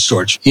season? Food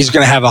storage. He's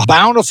going to have a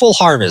bountiful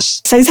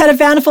harvest. So he's had a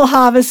bountiful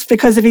harvest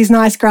because of his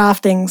nice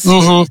graftings.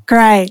 Mm-hmm.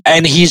 Great.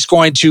 And he's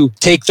going to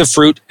take the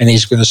fruit and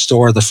he's going to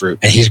store the fruit.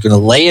 And he's going to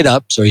lay it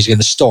up, so he's going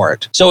to store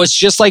it. So it's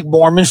just like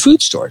Mormon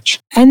food storage.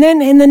 And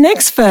then in the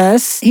next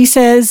verse, he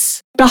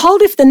says,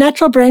 behold, if the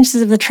natural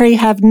branches of the tree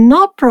have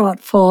not brought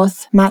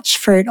forth much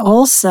fruit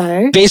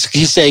also.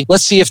 Basically, he's saying,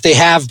 let's see if they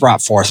have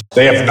brought forth.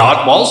 They have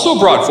not also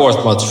brought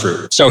forth much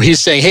fruit. So he's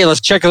saying, hey,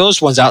 let's check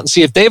those ones out and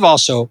see if they've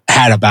also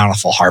had a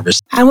bountiful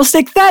harvest. And we'll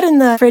stick that in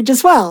the fridge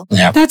as well.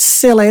 Yeah. That's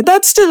silly.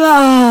 That's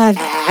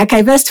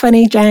okay, verse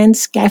 20,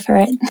 Jones, go for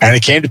it. And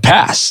it came to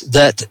pass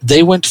that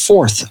they went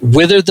forth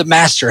whither the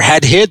master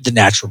had hid the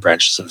natural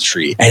branches of the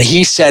tree. And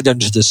he said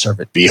unto the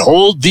servant,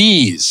 behold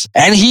these.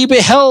 And he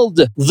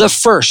beheld the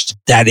first,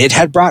 that it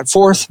had brought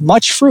forth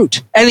much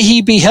fruit. And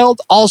he beheld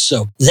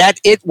also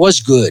that it was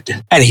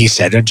good. And he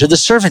said unto the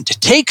servant,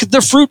 take the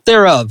fruit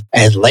thereof,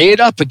 and lay it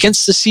up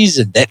against the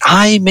season, that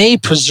I may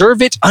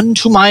preserve it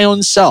unto my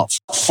own self.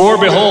 For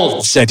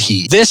behold, said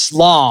he, this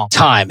long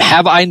time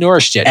have I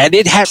nourished it, and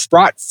it hath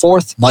brought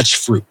forth much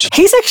fruit.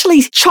 He's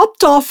actually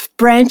chopped off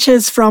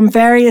branches from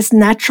various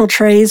natural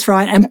trees,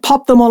 right, and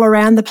popped them all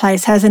around the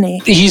place, hasn't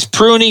he? He's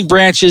pruning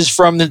branches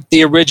from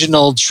the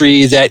original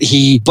tree that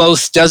he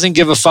both doesn't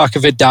give a fuck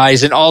if it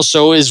dies and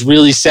also is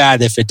really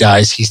sad if it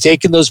dies. He's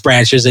taken those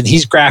branches and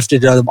he's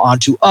grafted them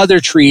onto other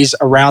trees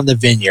around the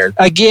vineyard.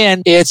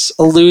 Again, it's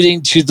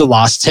alluding to the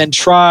lost 10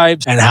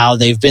 tribes and how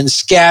they've been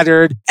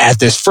scattered. At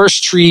this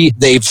first tree,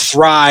 they've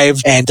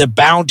thrived, and the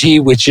bounty,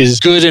 which is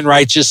good and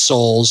righteous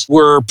souls,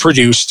 were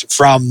produced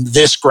from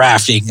this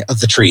grafting of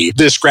the tree.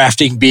 This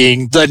grafting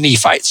being the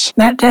Nephites.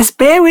 Now, just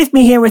bear with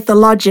me here with the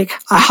logic,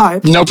 I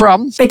hope. No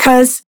problem.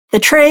 Because the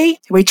tree,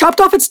 we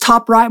chopped off its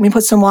top, right, and we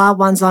put some wild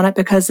ones on it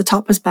because the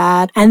top was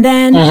bad. And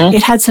then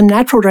it had some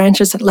natural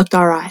branches that looked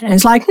all right. And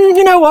it's like,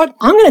 you know what?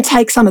 I'm going to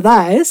take some of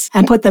those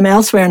and put them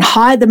elsewhere and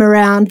hide them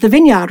around the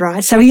vineyard,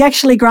 right? So he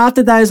actually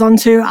grafted those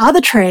onto other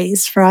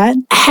trees, right?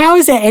 How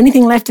is there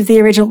anything left of the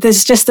original?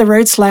 There's just the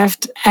roots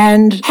left.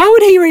 And how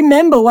would he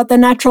remember what the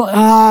natural,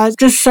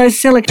 just so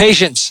silly.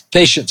 Patience.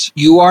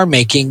 You are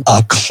making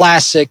a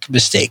classic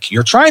mistake.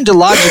 You're trying to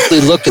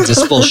logically look at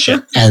this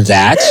bullshit, and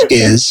that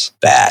is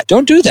bad.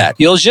 Don't do that.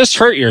 You'll just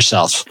hurt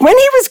yourself. When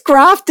he was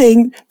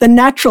grafting the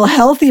natural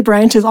healthy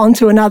branches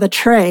onto another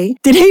tree,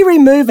 did he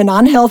remove an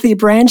unhealthy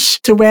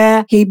branch to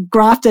where he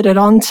grafted it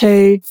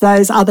onto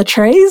those other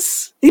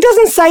trees? He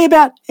doesn't say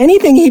about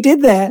anything he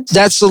did there.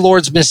 That's the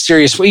Lord's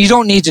mysterious way. You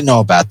don't need to know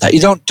about that. You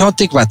don't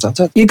think about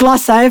that. You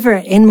gloss over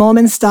it in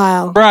Mormon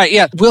style. Right,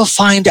 yeah. We'll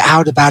find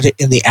out about it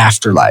in the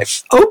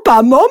afterlife.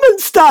 Opa, Mormon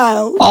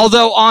style.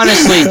 Although,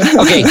 honestly,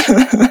 okay,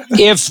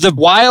 if the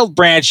wild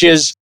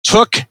branches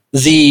took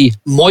the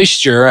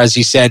moisture, as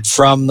he said,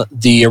 from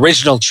the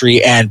original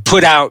tree and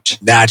put out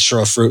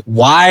natural fruit,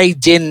 why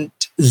didn't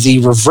the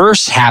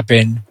reverse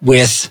happen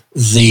with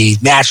the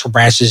natural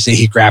branches that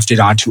he grafted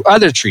onto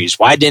other trees?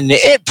 Why didn't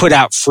it put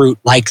out fruit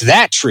like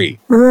that tree?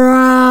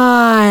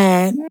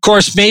 Right. Of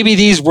course, maybe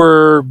these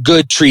were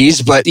good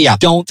trees, but yeah,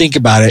 don't think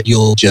about it.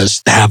 You'll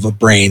just have a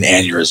brain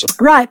aneurysm.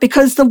 Right,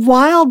 because the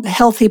wild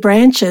healthy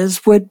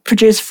branches would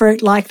produce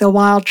fruit like the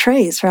wild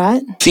trees,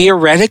 right?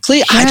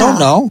 Theoretically, I don't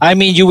know. I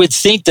mean, you would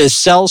think the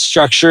cell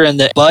structure and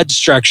the bud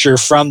structure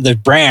from the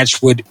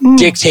branch would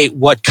dictate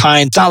what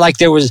kind. It's not like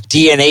there was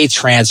DNA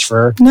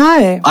transfer.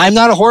 No. I'm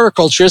not a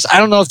horticulturist. I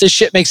don't know if this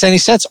shit makes any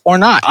sense or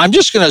not. I'm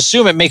just going to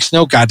assume it makes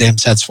no goddamn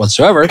sense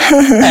whatsoever,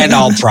 and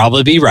I'll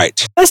probably be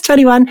right. Verse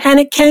 21, and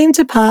it came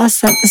to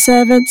pass that the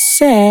servant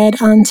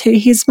said unto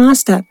his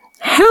master,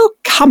 how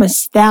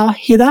comest thou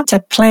hither to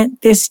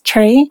plant this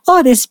tree,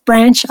 or this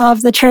branch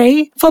of the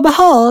tree? For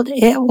behold,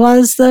 it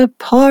was the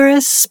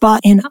poorest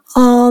spot in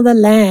all the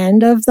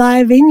land of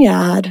thy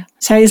vineyard.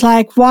 So he's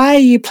like, why are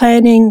you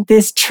planting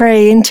this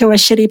tree into a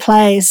shitty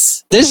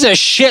place? This is a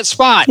shit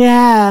spot.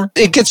 Yeah.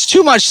 It gets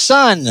too much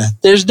sun.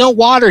 There's no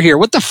water here.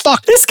 What the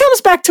fuck? This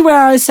comes back to where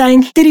I was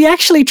saying, did he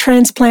actually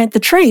transplant the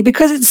tree?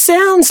 Because it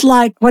sounds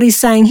like what he's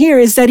saying here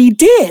is that he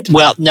did.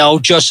 Well, no,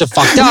 Joseph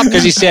fucked up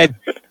because he said,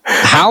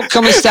 how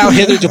comest thou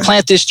hither to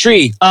plant this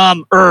tree?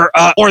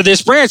 Or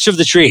this branch of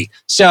the tree.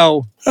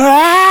 So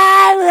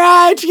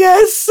right,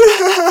 yes.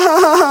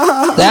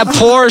 that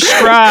poor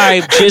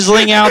scribe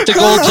chiseling out the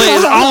gold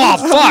plate.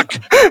 Oh,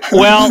 fuck.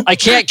 Well, I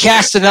can't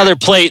cast another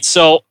plate,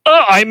 so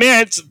I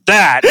meant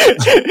that. Ching,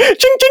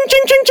 ching,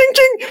 ching, ching, ching,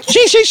 ching.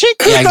 Ching, ching, ching.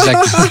 Yeah,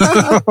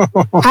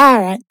 exactly.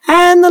 All right.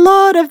 And the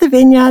Lord of the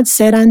vineyard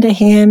said unto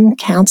him,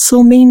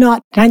 counsel me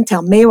not. Don't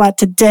tell me what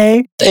to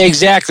do.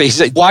 Exactly. He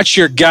said, watch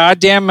your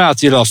goddamn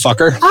mouth, you little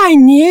fucker. I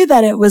knew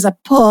that it was a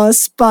poor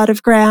spot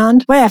of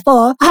ground.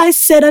 Wherefore I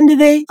said unto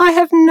thee, I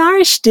have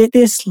nourished it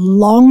this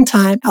long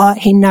time. Oh,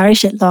 he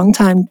nourished it long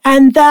time.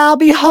 And thou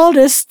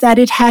beholdest that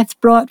it hath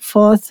brought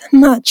forth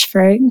much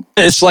fruit.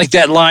 It's like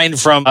that line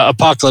from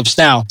Apocalypse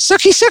Now.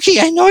 Sucky,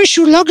 sucky, I nourished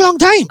you long, long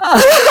time.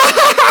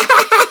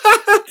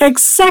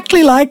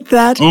 Exactly like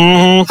that.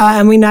 Mm-hmm.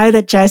 And we know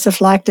that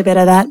Joseph liked a bit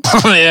of that.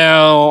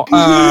 Yeah,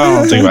 I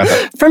don't think about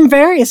that. From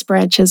various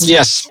branches.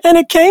 Yes. And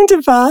it came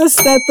to pass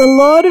that the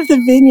Lord of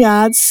the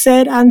vineyard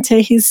said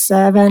unto his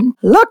servant,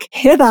 look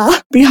hither,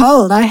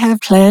 behold, I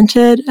have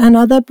planted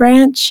another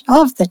branch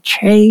of the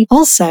tree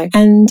also,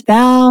 and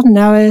thou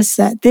knowest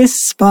that this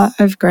spot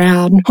of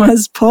ground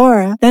was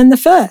poorer than the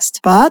first.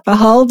 But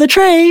behold the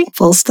tree,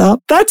 full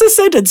stop. That's a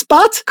sentence,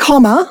 but,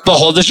 comma.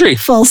 Behold the tree.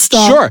 Full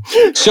stop.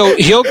 Sure. So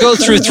he'll go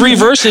through 3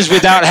 verses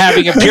without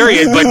having a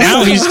period, but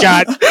now he's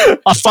got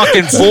a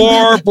fucking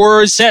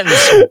 4-word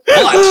sentence.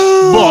 But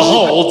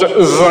behold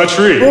the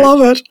tree.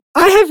 Love it.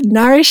 I have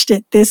nourished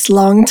it this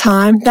long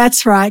time.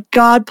 That's right.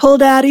 God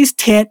pulled out his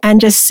tit and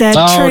just said,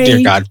 Oh, dear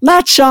tree, God.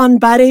 latch on,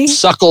 buddy.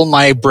 Suckle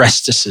my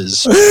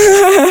breastises.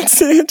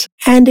 That's it.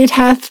 And it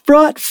hath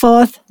brought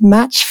forth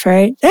much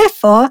fruit.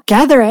 Therefore,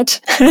 gather it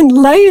and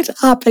lay it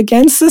up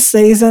against the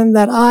season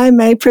that I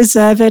may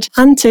preserve it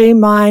unto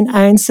mine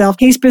own self.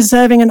 He's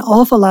preserving an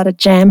awful lot of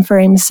jam for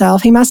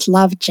himself. He must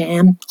love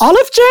jam.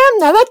 Olive jam?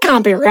 No, that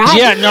can't be right.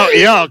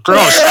 Yeah,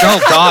 gross.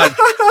 Oh, God.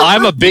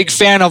 I'm a big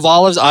fan of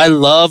olives. I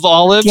love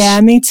olives.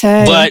 Yeah, me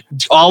too. But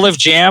olive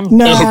jam?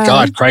 No. Oh,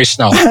 God, Christ,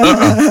 no.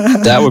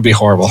 That would be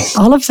horrible.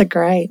 Olives are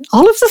great.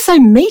 Olives are so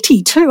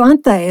meaty too,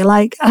 aren't they?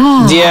 Like,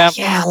 yeah,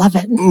 I love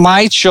it.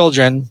 My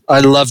children, I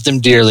love them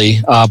dearly,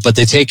 but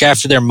they take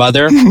after their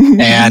mother,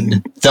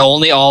 and the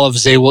only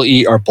olives they will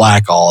eat are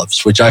black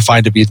olives, which I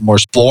find to be the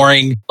most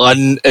boring,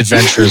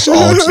 unadventurous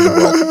olives in the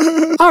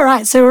world. All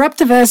right, so we're up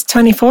to verse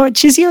 24.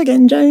 Which is you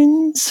again,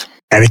 Jones.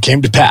 And it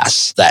came to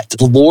pass that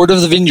the Lord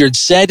of the vineyard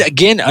said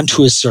again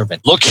unto his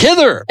servant, Look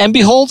hither, and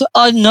behold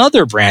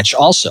another branch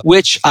also,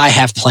 which I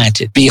have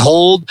planted.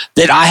 Behold,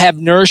 that I have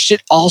nourished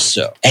it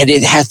also, and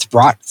it hath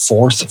brought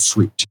forth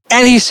fruit.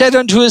 And he said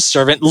unto his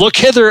servant, Look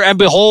hither, and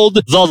behold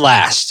the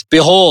last.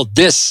 Behold,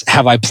 this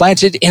have I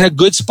planted in a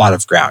good spot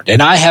of ground, and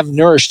I have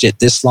nourished it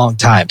this long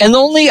time. And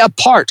only a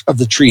part of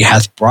the tree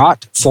hath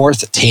brought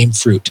forth tame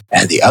fruit,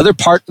 and the other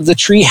part of the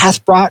tree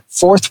hath brought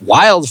forth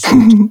wild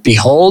fruit.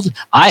 Behold,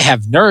 I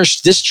have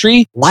nourished this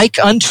tree like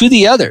unto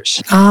the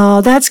others. Oh,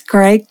 that's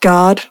great,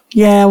 God.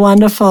 Yeah,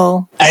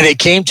 wonderful. And it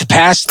came to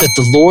pass that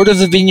the Lord of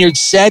the vineyard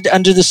said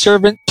unto the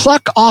servant,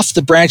 Pluck off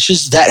the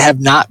branches that have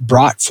not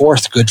brought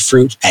forth good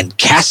fruit, and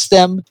cast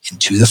them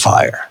into the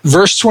fire.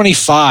 Verse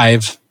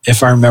 25,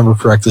 if I remember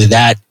correctly,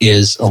 that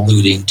is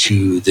alluding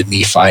to the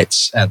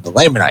Nephites and the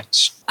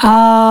Lamanites.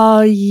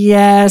 Oh,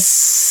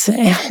 yes.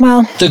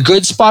 Well, the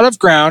good spot of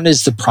ground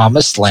is the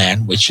promised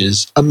land, which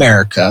is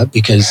America,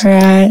 because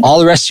right. all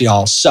the rest of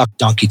y'all suck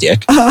donkey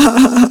dick.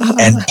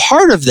 And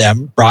part of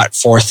them brought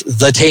forth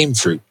the tame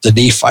fruit, the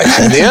Nephites,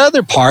 and the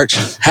other part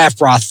hath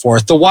brought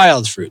forth the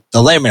wild fruit,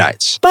 the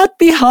Lamanites. But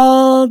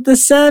behold, the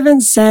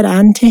servant said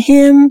unto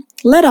him,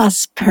 Let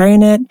us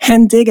prune it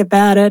and dig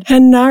about it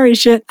and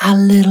nourish it a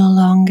little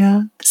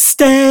longer.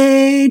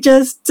 Stay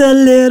just a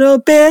little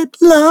bit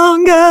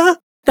longer,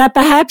 that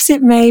perhaps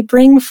it may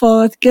bring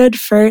forth good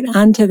fruit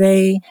unto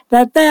thee,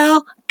 that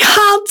thou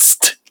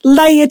canst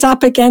lay it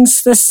up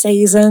against the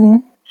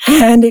season.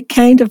 And it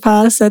came to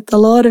pass that the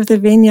Lord of the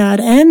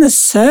vineyard and the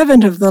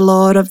servant of the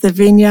Lord of the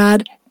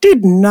vineyard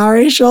did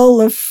nourish all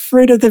the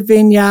fruit of the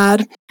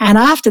vineyard. And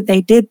after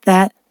they did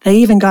that, they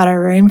even got a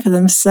room for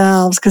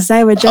themselves because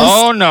they were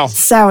just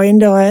so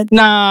into it.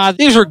 Nah,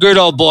 these were good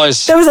old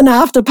boys. There was an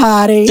after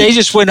party. They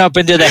just went up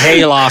into the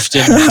hayloft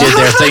and did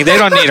their thing. They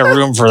don't need a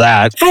room for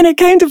that. And it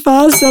came to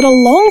pass that a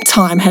long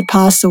time had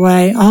passed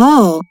away.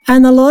 Oh,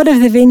 and the Lord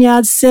of the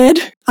vineyard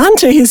said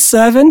unto his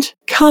servant,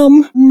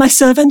 Come, my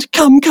servant,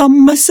 come,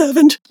 my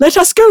servant. Let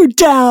us go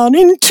down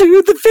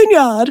into the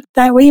vineyard,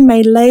 that we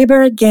may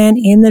labor again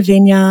in the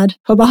vineyard.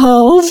 For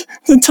behold,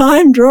 the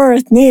time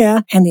draweth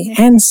near, and the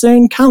end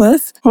soon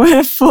cometh.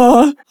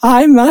 Wherefore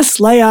I must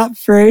lay up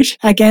fruit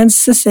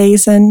against the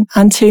season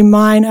unto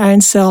mine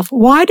own self.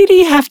 Why did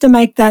he have to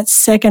make that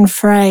second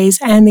phrase,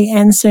 and the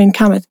end soon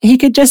cometh? He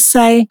could just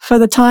say, For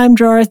the time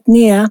draweth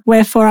near,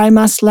 wherefore I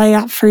must lay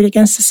up fruit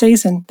against the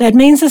season. That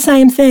means the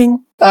same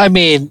thing. I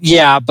mean,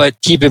 yeah, but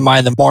keep in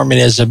mind that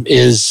Mormonism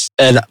is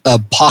an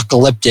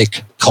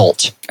apocalyptic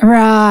cult.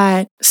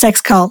 Right.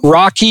 Sex cult.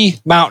 Rocky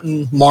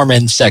Mountain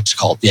Mormon sex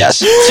cult, yes.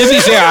 To be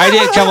fair, I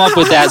didn't come up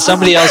with that.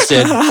 Somebody else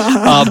did.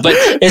 But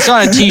it's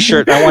on a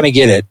t-shirt. I want to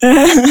get it.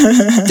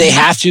 They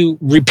have to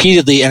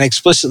repeatedly and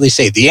explicitly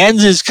say, the end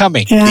is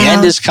coming. Yeah. The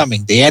end is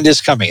coming. The end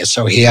is coming. And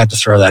so he had to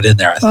throw that in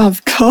there.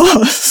 Of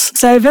course.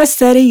 So verse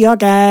 30, you're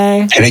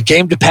gay. And it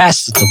came to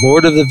pass that the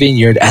Lord of the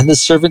vineyard and the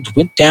servant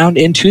went down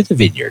into the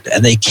vineyard,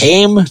 and they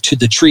came to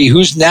the tree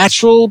whose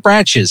natural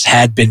branches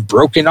had been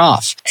broken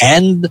off,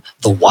 and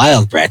the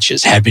wild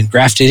branches had been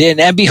grafted in,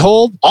 and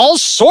behold, all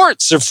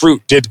sorts of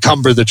fruit did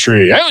cumber the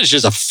tree. It was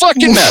just a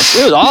fucking mess.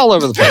 It was all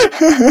over the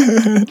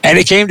place. And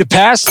it came to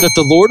pass that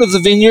the Lord of the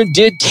vineyard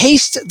did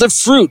taste the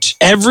fruit,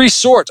 every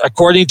sort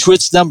according to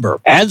its number.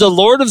 And the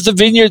Lord of the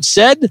vineyard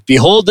said,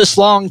 Behold, this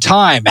long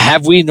time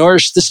have we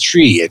nourished this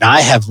tree, and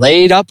I have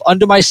laid up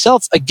unto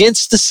myself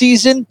against the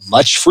season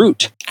much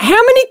fruit. How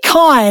many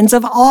kinds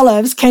of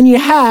olives can you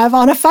have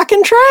on a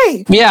fucking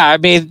tree? Yeah, I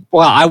mean,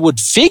 well, I would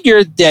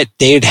figure that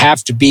they'd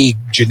have to be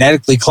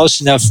genetically close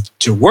enough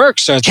to work,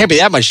 so it can't be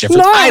that much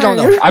different. No. I don't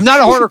know. I'm not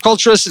a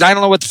horticulturist, and I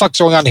don't know what the fuck's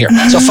going on here.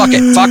 So fuck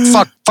it.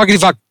 Fuck.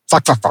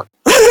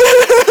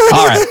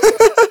 All right.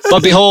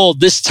 But behold,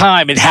 this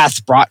time it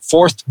hath brought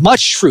forth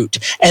much fruit,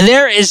 and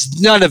there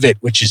is none of it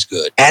which is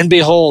good. And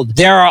behold,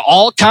 there are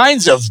all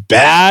kinds of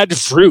bad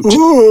fruit,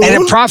 Ooh.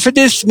 and it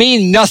profiteth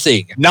me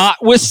nothing,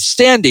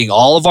 notwithstanding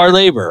all of our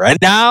labor. And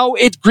now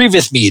it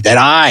grieveth me that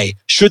I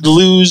should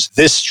lose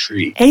this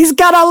tree. He's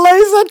gonna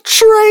lose a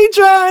tree,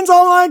 Jones.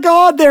 Oh my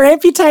God, they're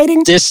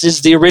amputating. This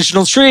is the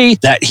original tree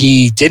that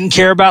he didn't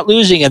care about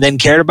losing and then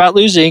cared about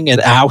losing,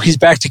 and now he's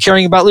back to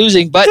caring about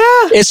losing. But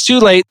it's too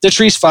late. The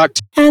tree's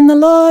fucked. And the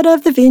Lord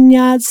of the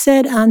vineyard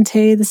said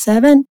unto the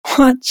servant,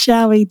 what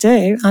shall we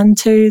do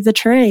unto the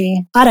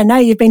tree? I don't know,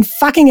 you've been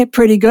fucking it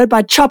pretty good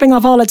by chopping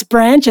off all its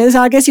branches.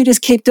 I guess you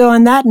just keep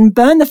doing that and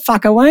burn the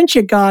fucker, won't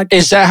you, God?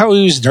 Is that how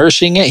he was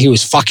nourishing it? He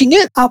was fucking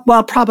it?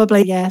 Well,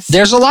 probably, yes.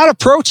 There's a lot of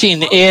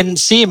protein in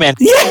semen.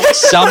 Yeah,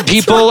 Some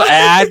people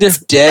add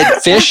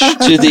dead fish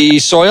to the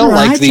soil,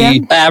 like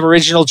the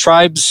Aboriginal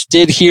tribes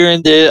did here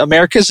in the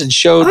Americas and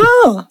showed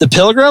the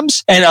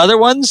pilgrims, and other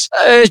ones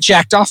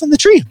jacked off in the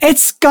tree.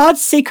 It's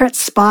God's secret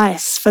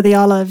spice for the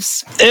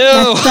olives.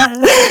 Ew.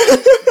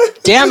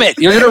 Damn it.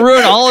 You're going to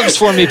ruin olives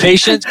for me,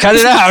 patient. Cut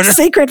it out.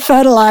 Secret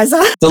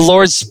fertilizer. The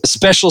Lord's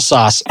special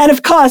sauce. And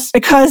of course,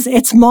 because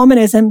it's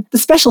Mormonism, the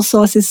special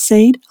sauce is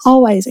seed.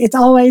 Always. It's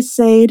always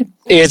seed.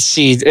 It's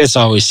seed. It's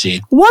always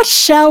seed. What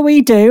shall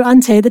we do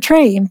unto the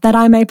tree, that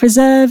I may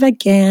preserve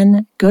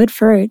again good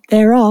fruit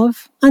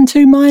thereof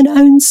unto mine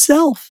own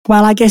self?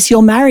 Well, I guess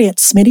you'll marry it,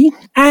 Smitty.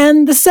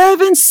 And the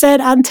servant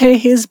said unto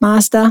his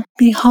master,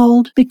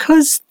 behold,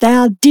 because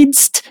thou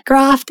didst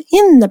graft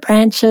in the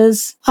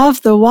branches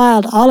of the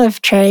wild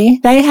olive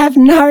tree, they have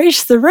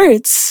nourished the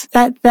roots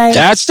that they...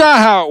 That's not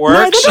how it works.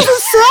 No, that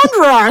doesn't sound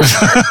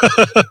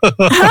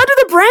right. How do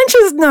the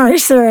branches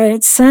nourish the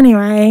roots?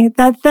 Anyway,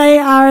 that they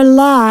are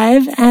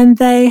alive and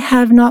they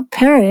have not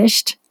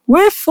perished.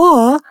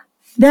 Wherefore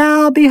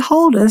thou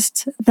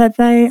beholdest that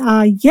they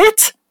are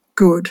yet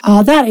good.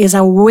 Oh, that is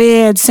a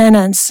weird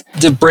sentence.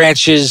 The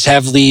branches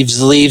have leaves.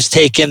 The leaves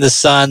take in the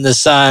sun. The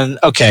sun.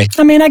 Okay.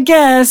 I mean, I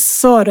guess,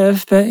 sort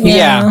of, but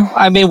yeah.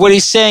 I mean, what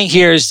he's saying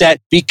here is that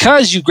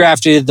because you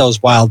grafted in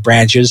those wild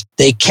branches,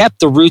 they kept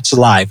the roots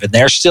alive and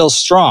they're still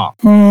strong.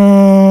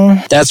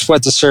 That's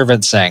what the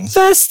servant's saying.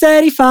 Verse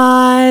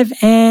 35,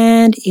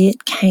 and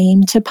it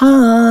came to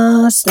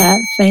pass, that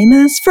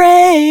famous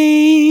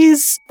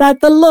phrase,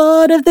 that the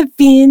Lord of the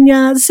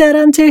vineyard said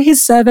unto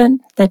his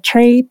servant, the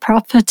tree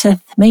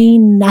profiteth me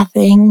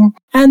nothing,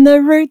 and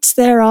the roots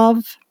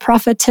thereof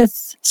profit.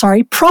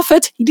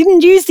 He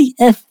didn't use the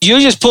F. You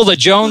just pulled a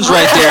Jones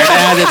right there and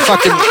added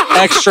fucking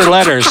extra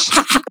letters.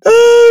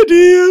 Oh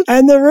dear.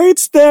 And the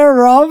roots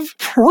thereof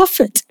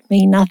profit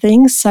me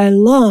nothing, so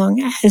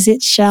long as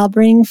it shall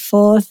bring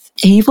forth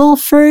evil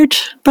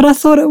fruit. But I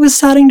thought it was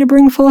starting to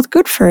bring forth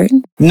good fruit.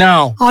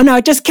 No. Oh no,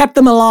 it just kept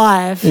them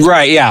alive.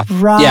 Right, yeah.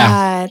 Right,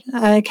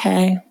 yeah.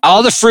 Okay.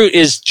 All the fruit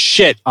is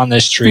shit on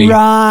this tree.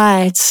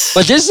 Right.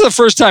 But this is the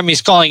first time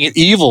he's calling it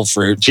evil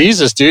fruit.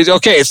 Jesus, dude.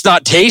 Okay, it's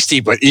not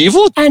tasty, but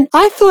evil? And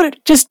I thought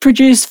it just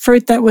produced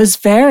fruit that was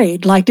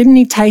varied. Like, didn't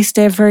he taste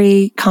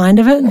every kind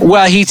of it?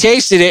 Well, he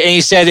tasted it and he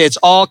said it's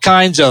all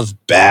kinds of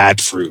bad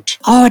fruit.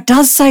 Oh, it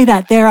does say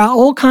that. There are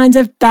all kinds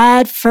of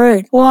bad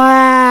fruit.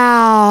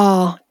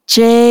 Wow.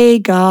 Gee,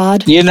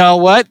 God. You know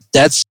what?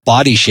 That's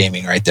body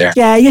shaming right there.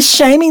 Yeah, you're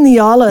shaming the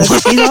olives.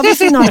 He's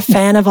obviously not a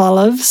fan of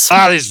olives.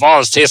 These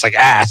olives taste like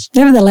ass.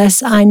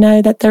 Nevertheless, I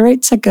know that the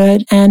roots are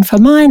good, and for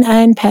mine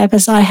own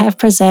purpose I have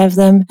preserved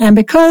them. And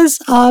because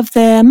of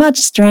their much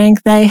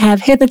strength, they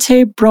have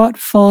hitherto brought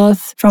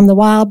forth from the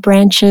wild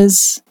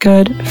branches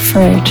good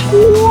fruit.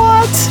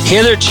 What?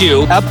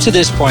 Hitherto, up to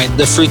this point,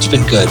 the fruit's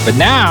been good, but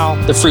now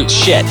the fruit's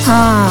shit.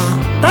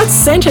 That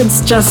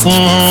sentence just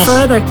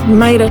further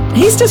made it.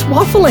 He's just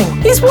waffling.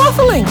 He's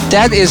waffling.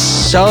 That is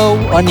so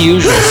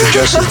unusual for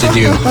Joseph to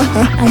do.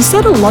 Is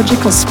that a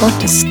logical spot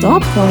to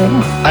stop?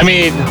 I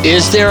mean,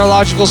 is there a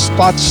logical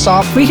spot to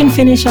stop? We can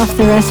finish off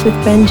the rest with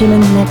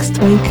Benjamin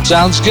next week.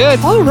 Sounds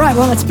good. All right.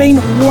 Well, it's been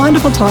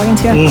wonderful talking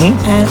to you.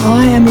 And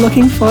I am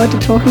looking forward to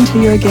talking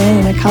to you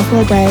again in a couple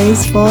of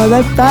days for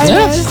the bonus.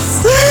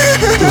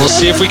 Yes. We'll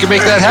see if we can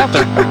make that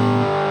happen.